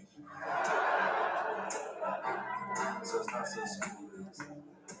speak French. So it's not so smooth.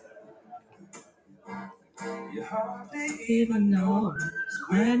 You hardly even know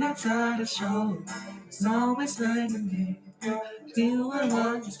when I try to show. It's always letting me feel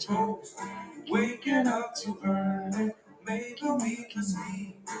what you're told. Waking up too early, making me can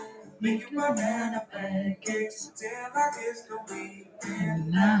sleep. Making banana pancakes till I get the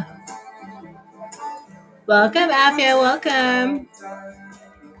weekend now. Welcome, Afia. Welcome.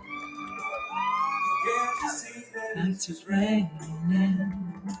 It's just raining.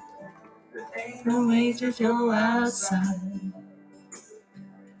 There ain't no way to go outside.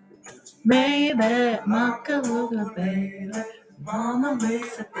 Baby, Makaluga, baby. Mama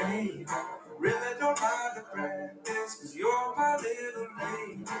makes a baby. Really don't mind the practice, cause you're my little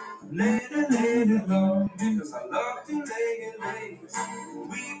lady. Lady, love me, cause I love to lay in lace.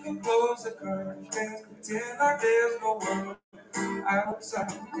 We can close the curtains, pretend like there's no world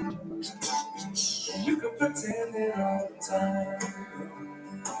outside. You can pretend it all the time.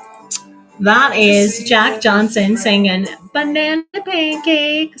 That is Jack Johnson singing Banana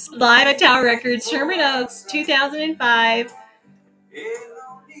Pancakes live at Tower Records, Sherman Oaks, 2005,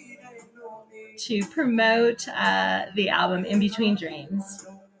 to promote the album In Between Dreams.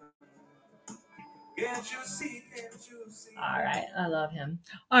 All right, I love him.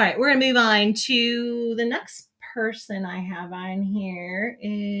 All right, we're going to move on to the next person I have on here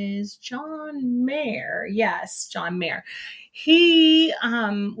is John Mayer. Yes, John Mayer. He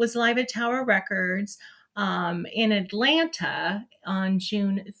was live at Tower Records in Atlanta on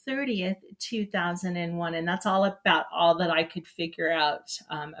June 30th, 2001. And that's all that I could figure out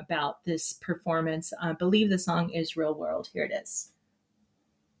about this performance. I believe the song is Real World. Here it is.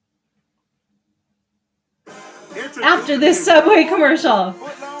 After this Subway commercial.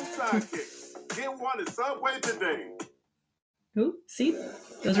 Get one at Subway today. Ooh, see?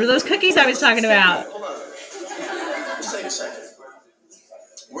 Those were those cookies I was talking about. Hold on. Just take a second.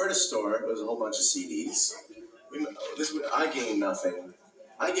 We're at a store. There's a whole bunch of CDs. I gain nothing.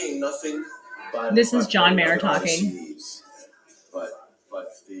 This is John Mayer talking. CDs. But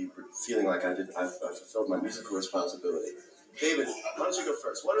the feeling like I fulfilled my musical responsibility. David, why don't you go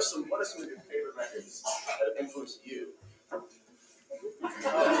first? What are some of your favorite records that have influenced you? That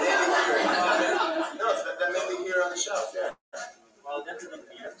made me hear on the shelf, yeah. Well, definitely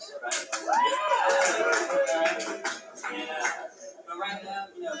Beatles, right? Yeah. But right now,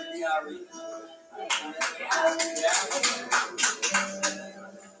 the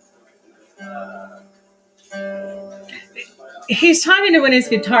He's talking to one of his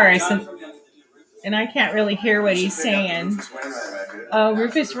guitarists, and I can't really hear what he's saying. Oh,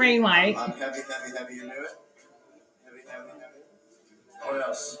 Rufus Wainwright. I'm heavy, you knew it? What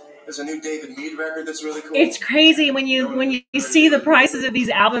else? There's a new David Mead record that's really cool. It's crazy when you see the prices of these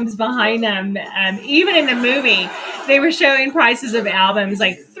albums behind them. Even in the movie, they were showing prices of albums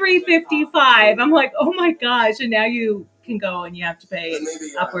like $355. I'm like, oh my gosh! And now you can go and you have to pay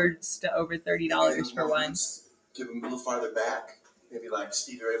upwards to over $30 for one. Give them a little farther back. Maybe like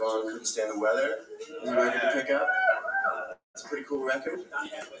Stevie Ray Vaughan, Couldn't Stand the Weather. Is a record to pick up. It's a pretty cool record.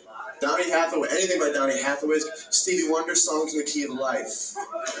 Donny Hathaway, anything by Donny Hathaway. Stevie Wonder songs in the key of life.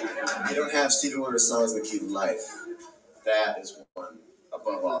 You don't have Stevie Wonder songs in the key of life. That is one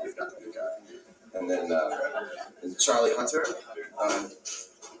above all you've got to pick up. And then Charlie Hunter,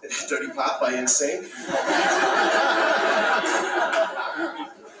 Dirty Pop by NSYNC.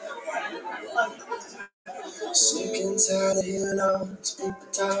 Sick and tired of hearing all these people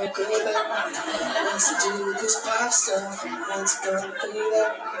talk about what's to do with this pop stuff and what's gonna be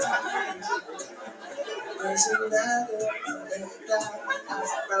that. Doesn't matter.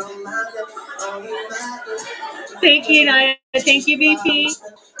 Thank you, Naya. Thank you, VP.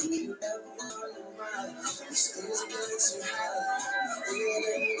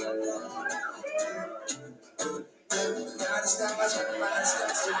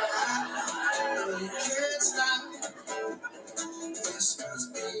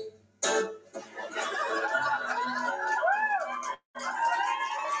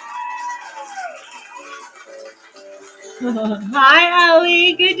 Hi,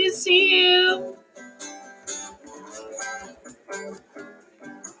 Ali. Good to see you.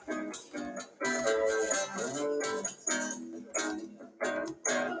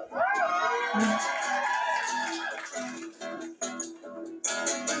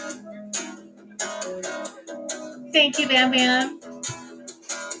 Thank you, Bam Bam.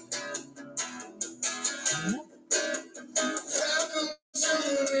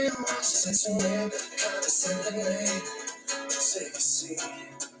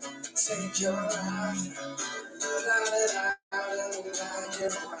 Take your life, let it out and like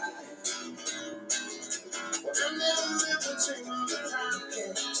it right. I never lived a dream of a time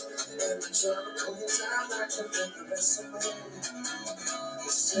again. Every time comes out like to think the best of me.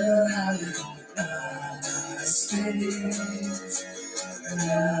 Still having nice things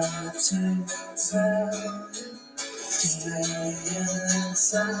enough to tell. Stay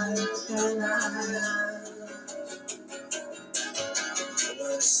inside the light.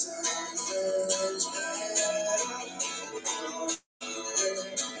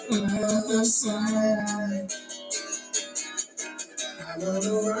 Other side, I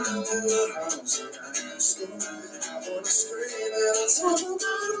wanna run through the house and I wanna scream at the top of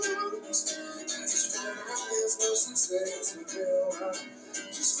my lungs. I just feel like there's no success to do.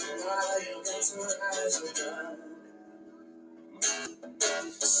 Just feel like you got to rise again.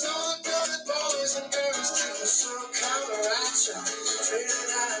 So good boys and girls take the sun color action.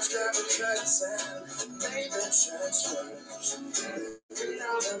 Faded eyes, grab a cut and make the transfer.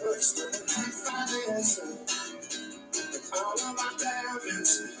 All of us that can't find the answer. All of my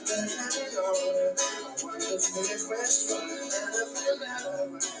parents, they're letting go. I want to finish West Front and I feel better.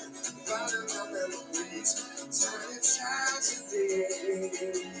 Bottom of memories, tiny tragedies.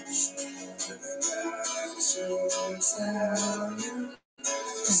 And I'm to tell you,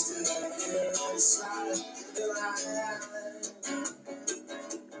 stay inside the light.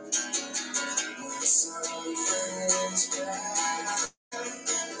 Something's bad.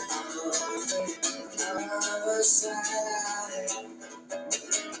 Other side,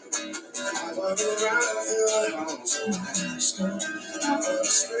 I wanna run through the halls of my school. I wanna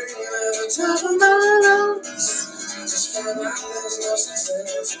scream at the top of my lungs. I just feel like there's no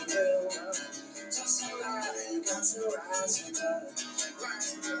success to do. Just a lie, you got to rise to the rise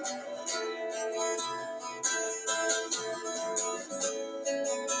to the.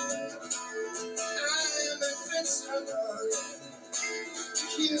 I am invincible.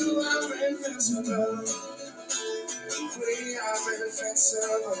 You are invincible. We are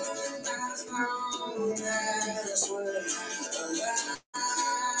invincible as long as we're alive.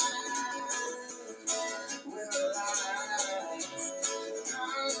 We're alive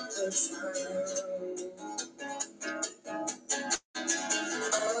all the time.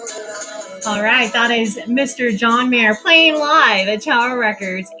 All right, that is Mr. John Mayer playing live at Tower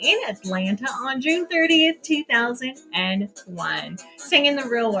Records in Atlanta on June 30th, 2001, singing The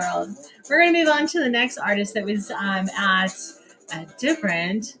Real World. We're going to move on to the next artist that was at a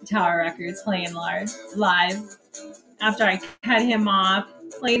different Tower Records playing live after I cut him off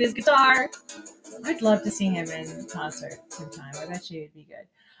playing his guitar. I'd love to see him in concert sometime. I bet you it'd be good.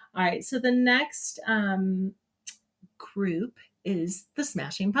 All right, so the next group is the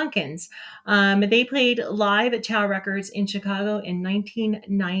Smashing Pumpkins. They played live at Tower Records in Chicago in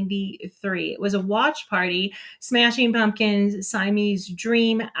 1993. It was a watch party Smashing Pumpkins' Siamese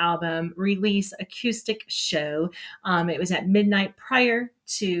Dream album release acoustic show. It was at midnight prior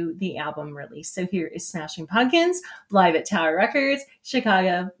to the album release. So here is Smashing Pumpkins live at Tower Records,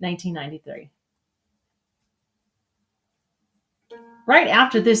 Chicago, 1993. Right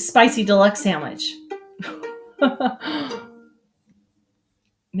after this spicy deluxe sandwich.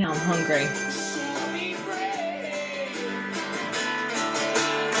 Now I'm hungry.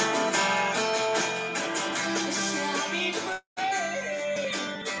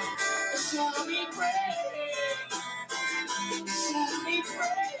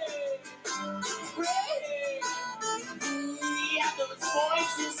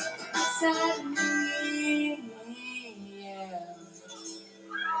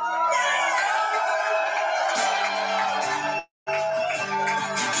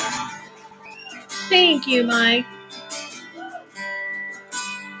 Thank you, Mike.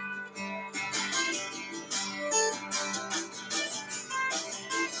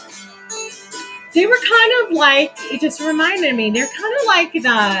 They were kind of like, it just reminded me, they're kind of like the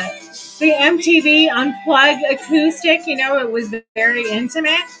MTV Unplugged acoustic, it was very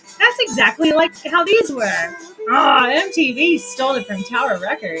intimate. That's exactly like how these were. Oh, MTV stole it from Tower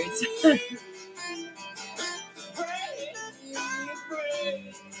Records.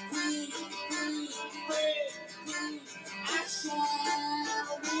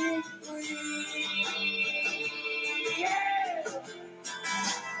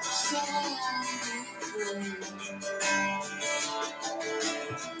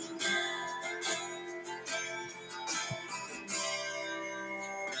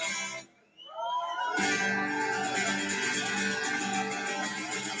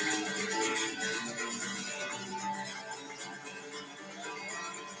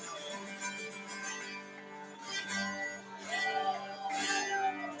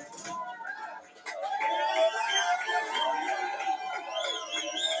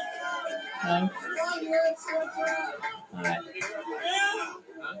 All right.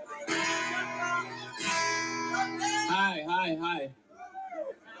 Hi.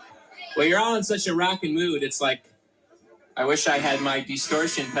 Well, you're all in such a rockin' mood. It's like, I wish I had my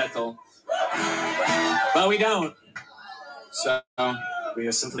distortion pedal. But we don't. So, we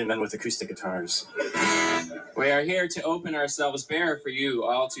are simply men with acoustic guitars. We are here to open ourselves bare for you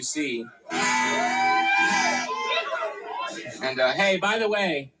all to see. And hey, by the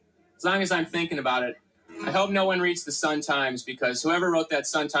way, as long as I'm thinking about it, I hope no one reads the Sun Times, because whoever wrote that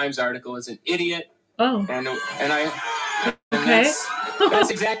Sun Times article is an idiot. Oh. And okay. That's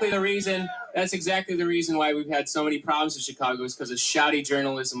exactly the reason. That's exactly the reason why we've had so many problems in Chicago, is because of shoddy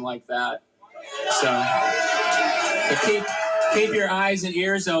journalism like that. So keep your eyes and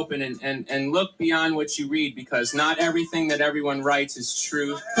ears open and look beyond what you read, because not everything that everyone writes is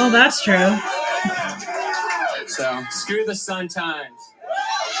true. Oh, that's true. So screw the Sun Times.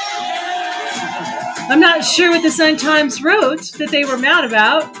 I'm not sure what the Sun Times wrote that they were mad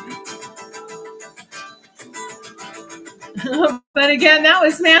about. But again, that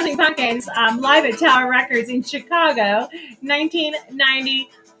was Smashing Pumpkins live at Tower Records in Chicago,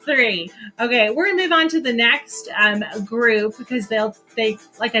 1993. Okay, we're gonna move on to the next group, because they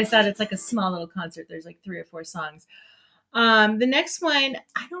like I said, it's like a small little concert. There's like 3 or 4 songs. The next one,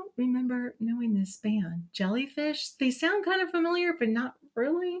 I don't remember knowing this band, Jellyfish. They sound kind of familiar, but not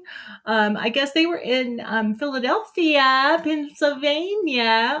really. I guess they were in Philadelphia,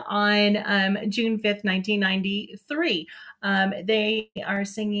 Pennsylvania on June 5th, 1993. They are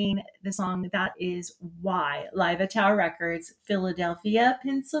singing the song that is Why, live at Tower Records, Philadelphia,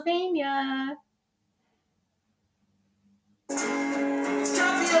 Pennsylvania.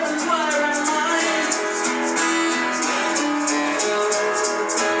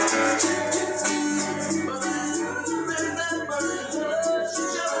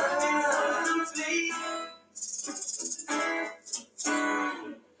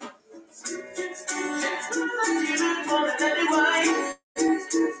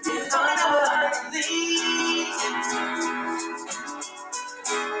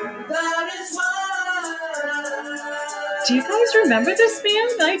 Do you guys remember this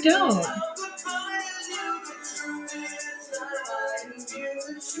band? I don't.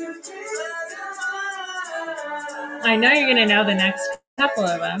 I know you're going to know the next couple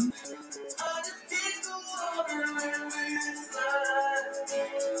of them.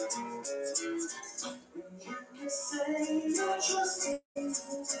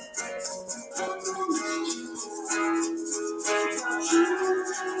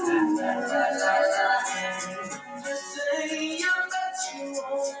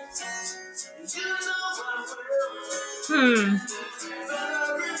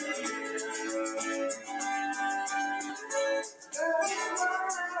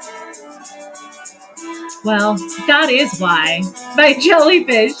 Well, that is why. By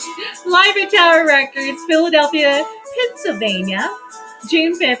Jellyfish. Live at Tower Records, Philadelphia, Pennsylvania.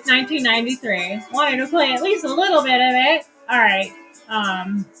 June 5th, 1993. Wanted to play at least a little bit of it. All right.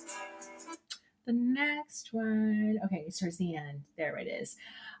 The next one. Okay, it starts the end. There it is.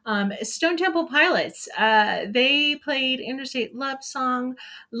 Stone Temple Pilots. They played Interstate Love Song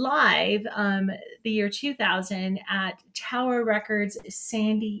live the year 2000 at Tower Records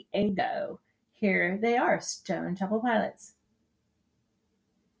San Diego. Here they are, Stone Temple Pilots.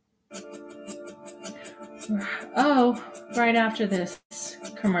 Oh, right after this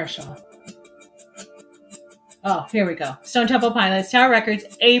commercial. Oh, here we go. Stone Temple Pilots, Tower Records,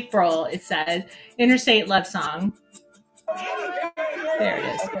 April, it says. Interstate Love Song. There it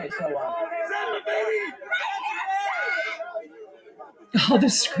is. Okay, so Oh, the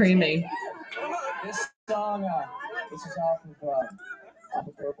screaming. this song, this is off of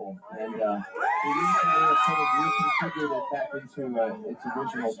Purple, and we recently sort of reconfigured it back into its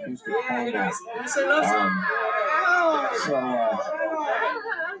original acoustic format.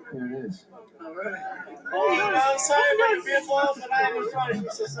 Here it is. I'm sorry to be involved, but I was trying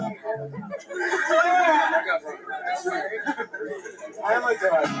to say something. I like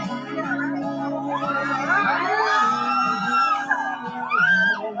that.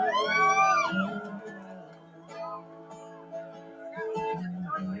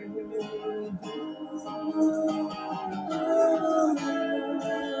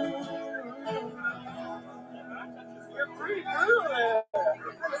 You're pretty good.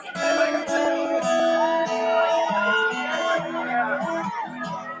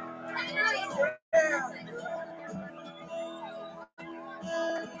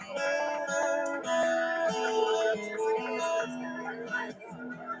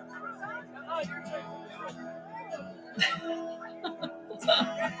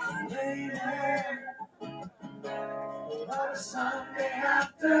 Sunday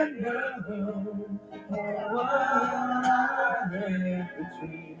afternoon,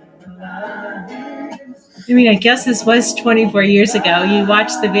 I mean, I guess this was 24 years ago. You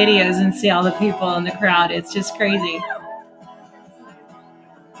watch the videos and see all the people in the crowd. It's just crazy.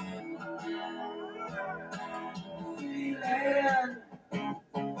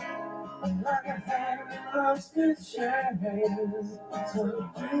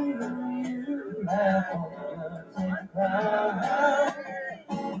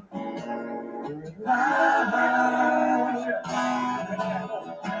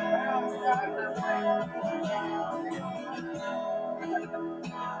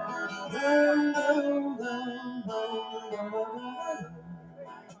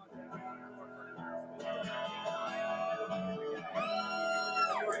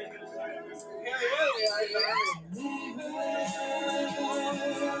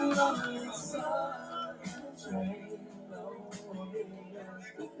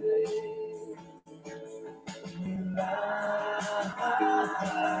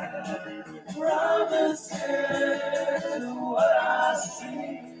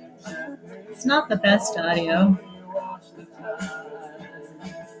 It's not the best audio.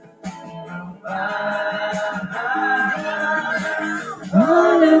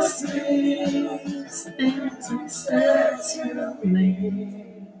 Honestly, things are said to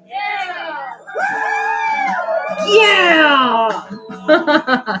me. Yeah!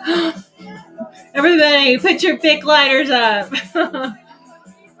 Everybody, put your big lighters up.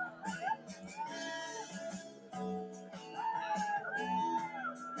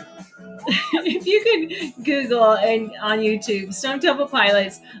 If you could Google and on YouTube Stone Temple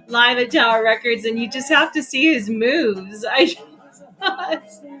Pilots live at Tower Records, and you just have to see his moves.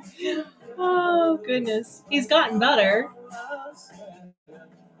 Oh goodness, he's gotten better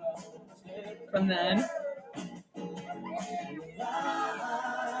from then.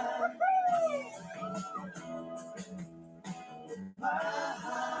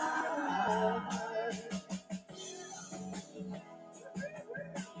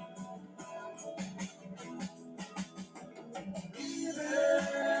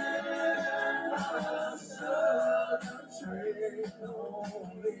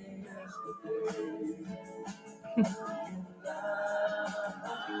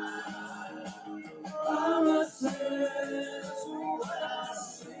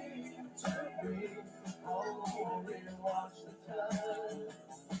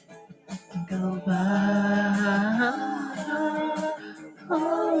 Go by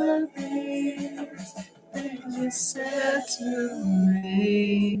all of these things you said to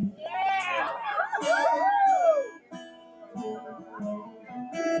me.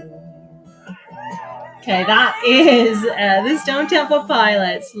 Okay, that is the Stone Temple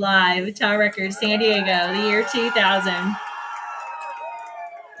Pilots live at Tower Records, San Diego, the year 2000.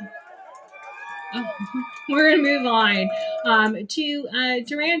 We're going to move on to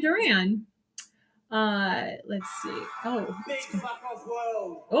Duran Duran. Let's see.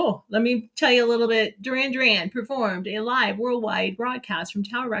 Let me tell you a little bit. Duran Duran performed a live worldwide broadcast from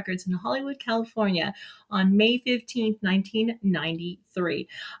Tower Records in Hollywood, California on May 15th, 1993.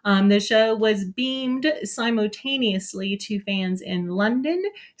 The show was beamed simultaneously to fans in London,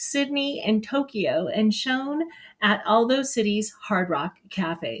 Sydney, and Tokyo and shown at all those cities' Hard Rock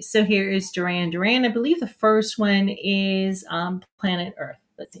cafes. So here is Duran Duran. I believe the first one is Planet Earth.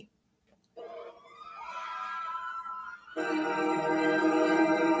 Let's see.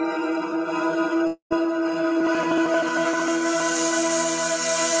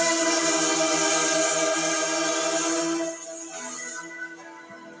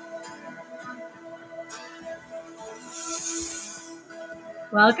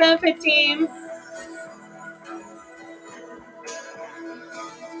 Welcome, Fit Team.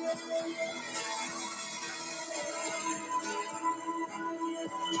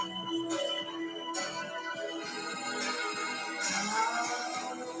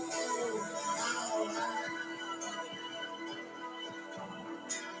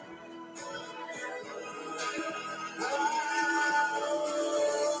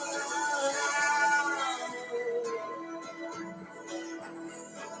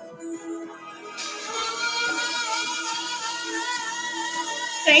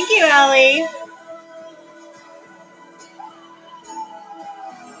 Thank you, Ellie.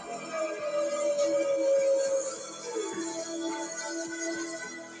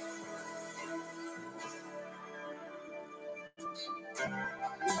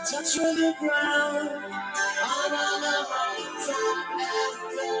 Touch the ground, I'm on the mountain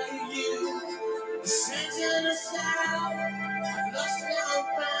after you. Sent a sound, lost and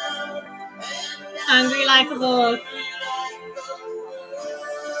found, and Hungry like a wolf.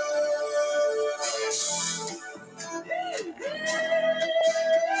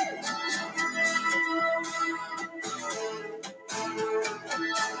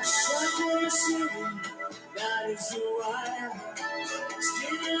 That is who I am.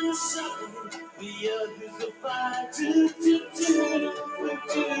 Still in the sun, the earth is a fire. Do, do, do, do,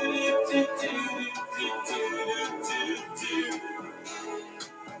 do, do, do.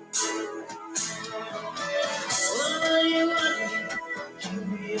 Oh, you want me? Give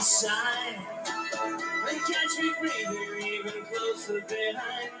me a sign. And catch me breathing even closer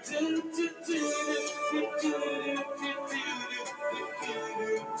behind. Do, do, do, do, do, do, do,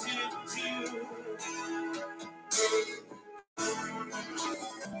 do, do.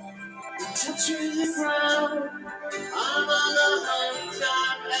 Touching the ground, I'm on the hunt,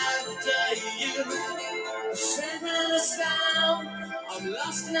 I'm after you. Sending a sound, I'm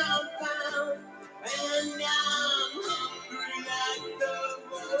lost and I'm found, and now I'm hungry like the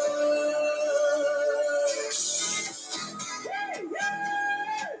world.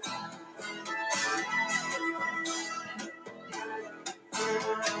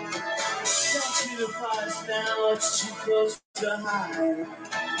 Touching the fire now, it's too close to hide.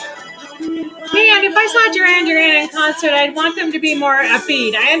 Man, if I saw Duran Duran in concert, I'd want them to be more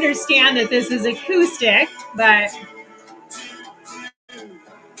upbeat. I understand that this is acoustic, but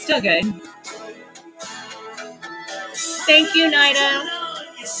still good. Thank you, Nida.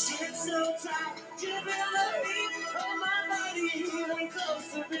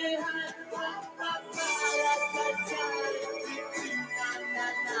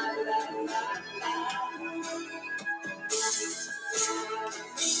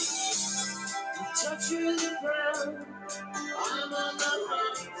 Touching the ground, I'm on the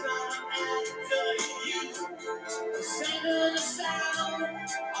hunt, I'm after you. Singing a sound,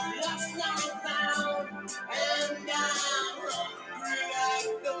 I'm lost now found, and I'm hungry like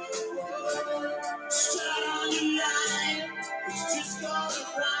the world. Shut on the line, it's just gonna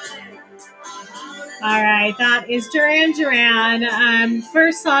climb. All right, that is Duran Duran.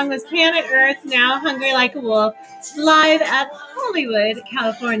 First song was Planet Earth, now Hungry Like a Wolf, live at Hollywood,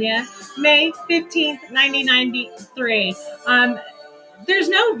 California, May 15th, 1993. There's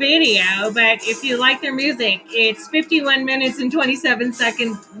no video, but if you like their music, it's 51 minutes and 27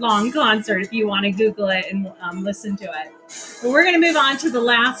 second long concert if you want to Google it and listen to it. But we're going to move on to the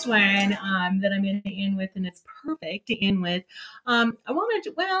last one that I'm going to end with, and it's perfect to end with. I wanted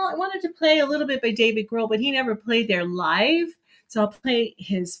to play a little bit by David Grohl, but he never played there live. So I'll play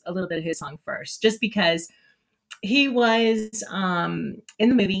a little bit of his song first, just because he was in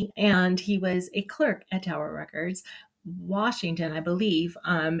the movie and he was a clerk at Tower Records. Washington, I believe,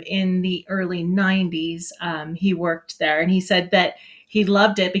 in the early 90s. He worked there, and he said that he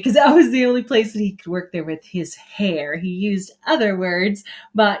loved it because that was the only place that he could work there with his hair. He used other words,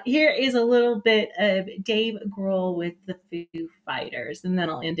 but here is a little bit of Dave Grohl with the Foo Fighters, and then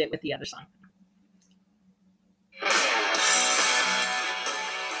I'll end it with the other song.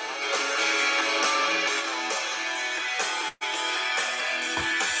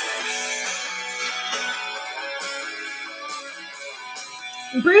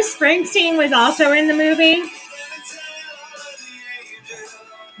 Bruce Springsteen was also in the movie,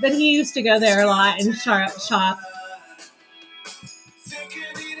 but he used to go there a lot and shop.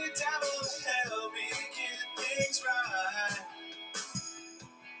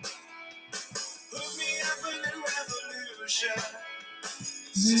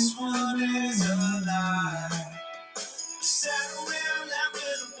 This woman's alive. Sat around laughing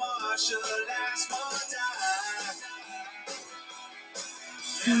and watched the last one die.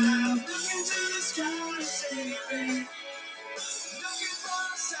 And I'm looking to the sky to say, babe, looking for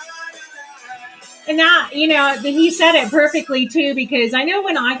a sign of life. And that, you know, he said it perfectly too, because I know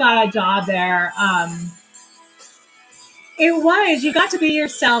when I got a job there, you got to be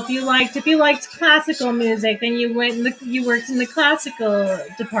yourself. If you liked classical music, then you worked in the classical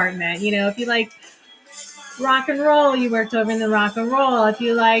department. You know, if you liked rock and roll, you worked over in the rock and roll. If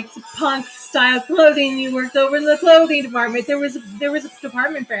you liked punk style clothing, you worked over in the clothing department. There was a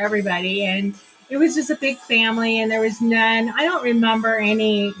department for everybody, and it was just a big family, and there was none. I don't remember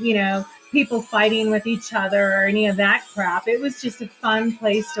any, people fighting with each other or any of that crap. It was just a fun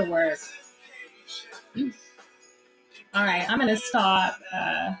place to work. All right, I'm going to stop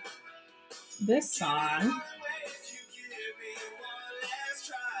this song.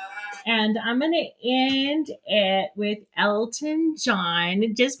 And I'm going to end it with Elton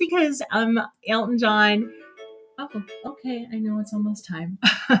John, just because Elton John. Oh, okay. I know it's almost time.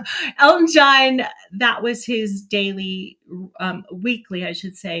 Elton John, that was his daily, weekly, I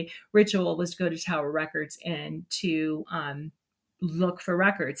should say, ritual, was to go to Tower Records and to look for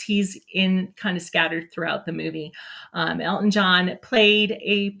records. He's in kind of scattered throughout the movie. Elton John played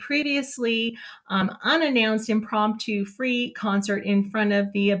a previously unannounced impromptu free concert in front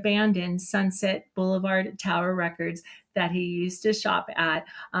of the abandoned Sunset Boulevard Tower Records that he used to shop at.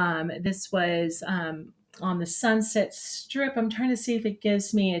 This was on the Sunset Strip. I'm trying to see if it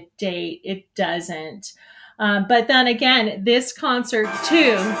gives me a date. It doesn't. But then again, this concert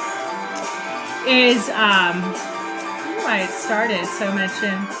too is why it started so much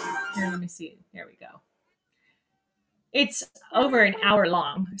in here. Let me see. There we go. It's over an hour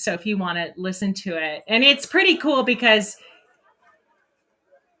long. So if you want to listen to it, and it's pretty cool because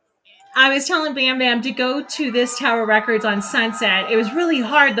I was telling Bam Bam to go to this Tower Records on Sunset. It was really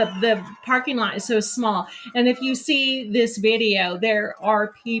hard. The parking lot is so small. And if you see this video, there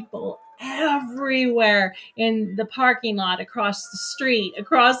are people everywhere in the parking lot, across the street,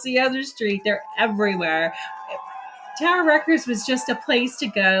 across the other street. They're everywhere. Tower Records was just a place to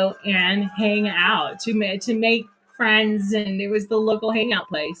go and hang out, to make friends, and it was the local hangout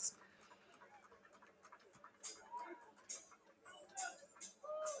place.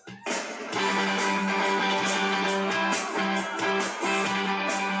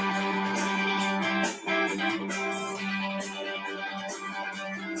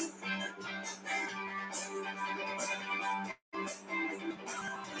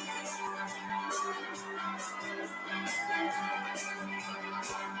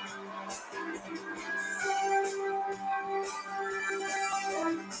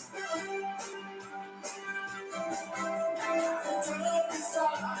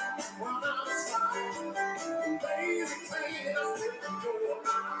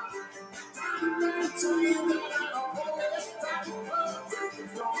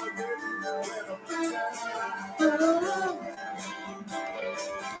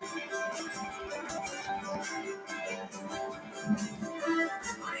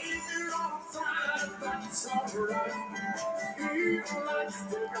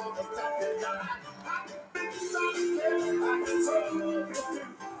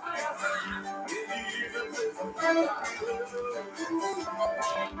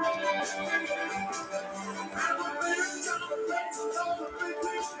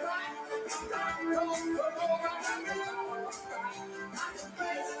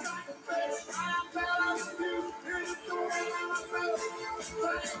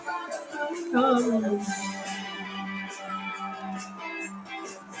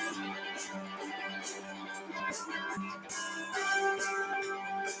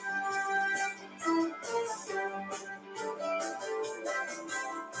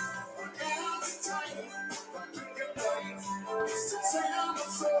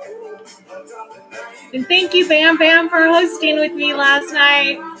 And thank you, Bam Bam, for hosting with me last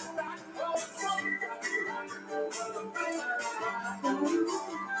night.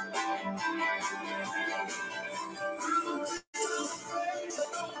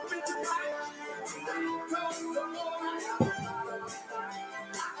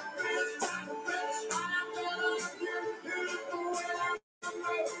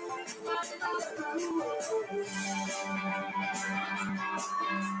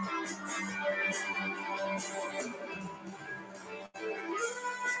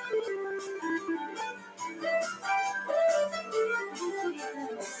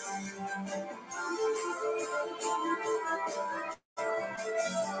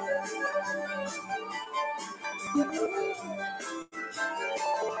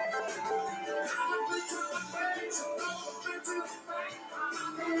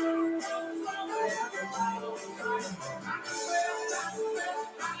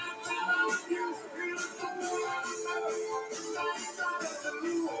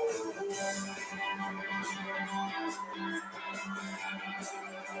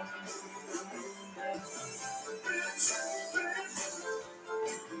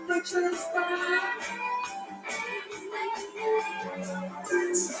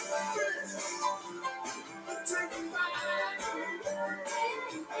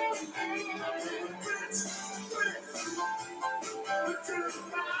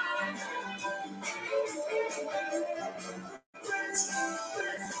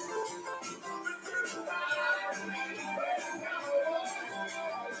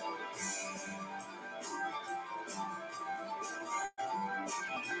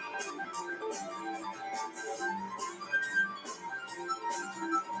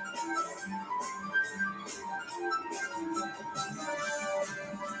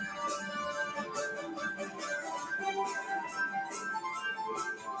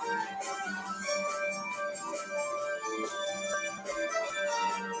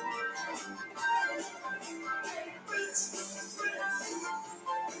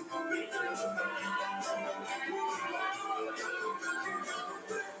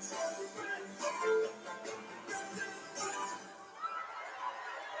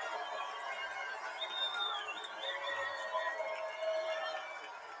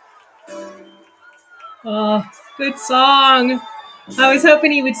 Oh, good song. I was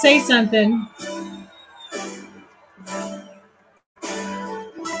hoping he would say something.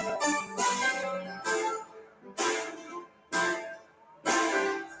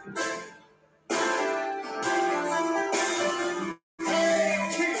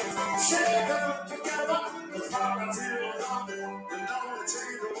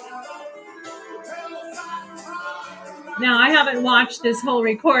 Now, I haven't watched this whole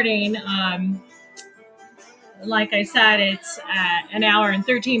recording. Like I said, it's an hour and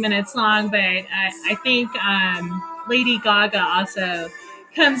 13 minutes long, but I think Lady Gaga also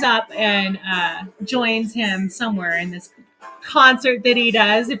comes up and joins him somewhere in this concert that he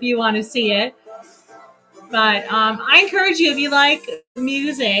does, if you want to see it. But I encourage you, if you like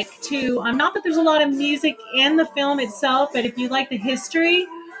music, to not that there's a lot of music in the film itself, but if you like the history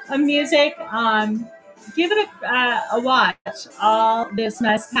of music, give it a watch. All This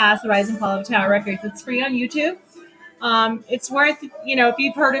Must Pass, The Rise and Fall of Tower Records. It's free on YouTube. It's worth, if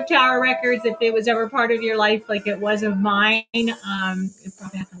you've heard of Tower Records, if it was ever part of your life like it was of mine, it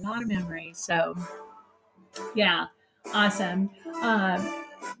brought back a lot of memories. So, yeah, awesome.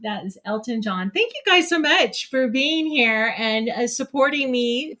 That is Elton John. Thank you guys so much for being here and supporting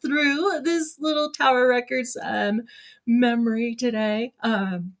me through this little Tower Records memory today.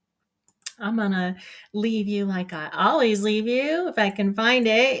 I'm going to leave you like I always leave you, if I can find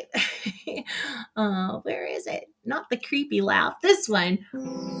it. Where is it? Not the creepy laugh. This one.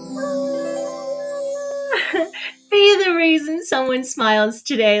 Be the reason someone smiles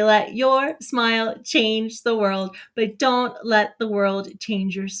today. Let your smile change the world, but don't let the world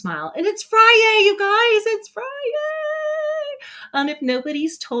change your smile. And it's Friday, you guys. It's Friday. And if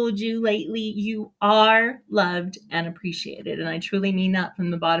nobody's told you lately, you are loved and appreciated. And I truly mean that from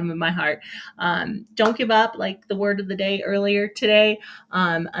the bottom of my heart. Don't give up, like the word of the day earlier today.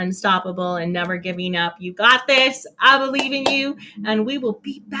 Unstoppable and never giving up. You got this. I believe in you. And we will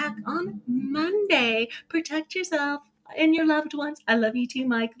be back on Monday. Protect yourself and your loved ones. I love you too,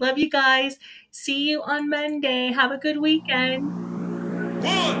 Mike. Love you guys. See you on Monday. Have a good weekend.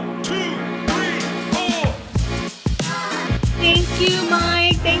 1, 2, 3, 4. Thank you,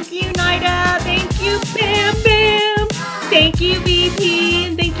 Mike. Thank you, Nida. Thank you, Bam Bam. Thank you, BP.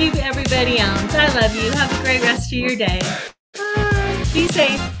 And thank you to everybody else. I love you. Have a great rest of your day. Bye. Be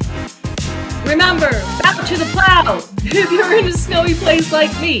safe. Remember, bow to the plow if you're in a snowy place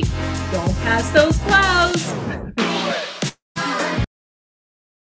like me. Don't pass those clouds.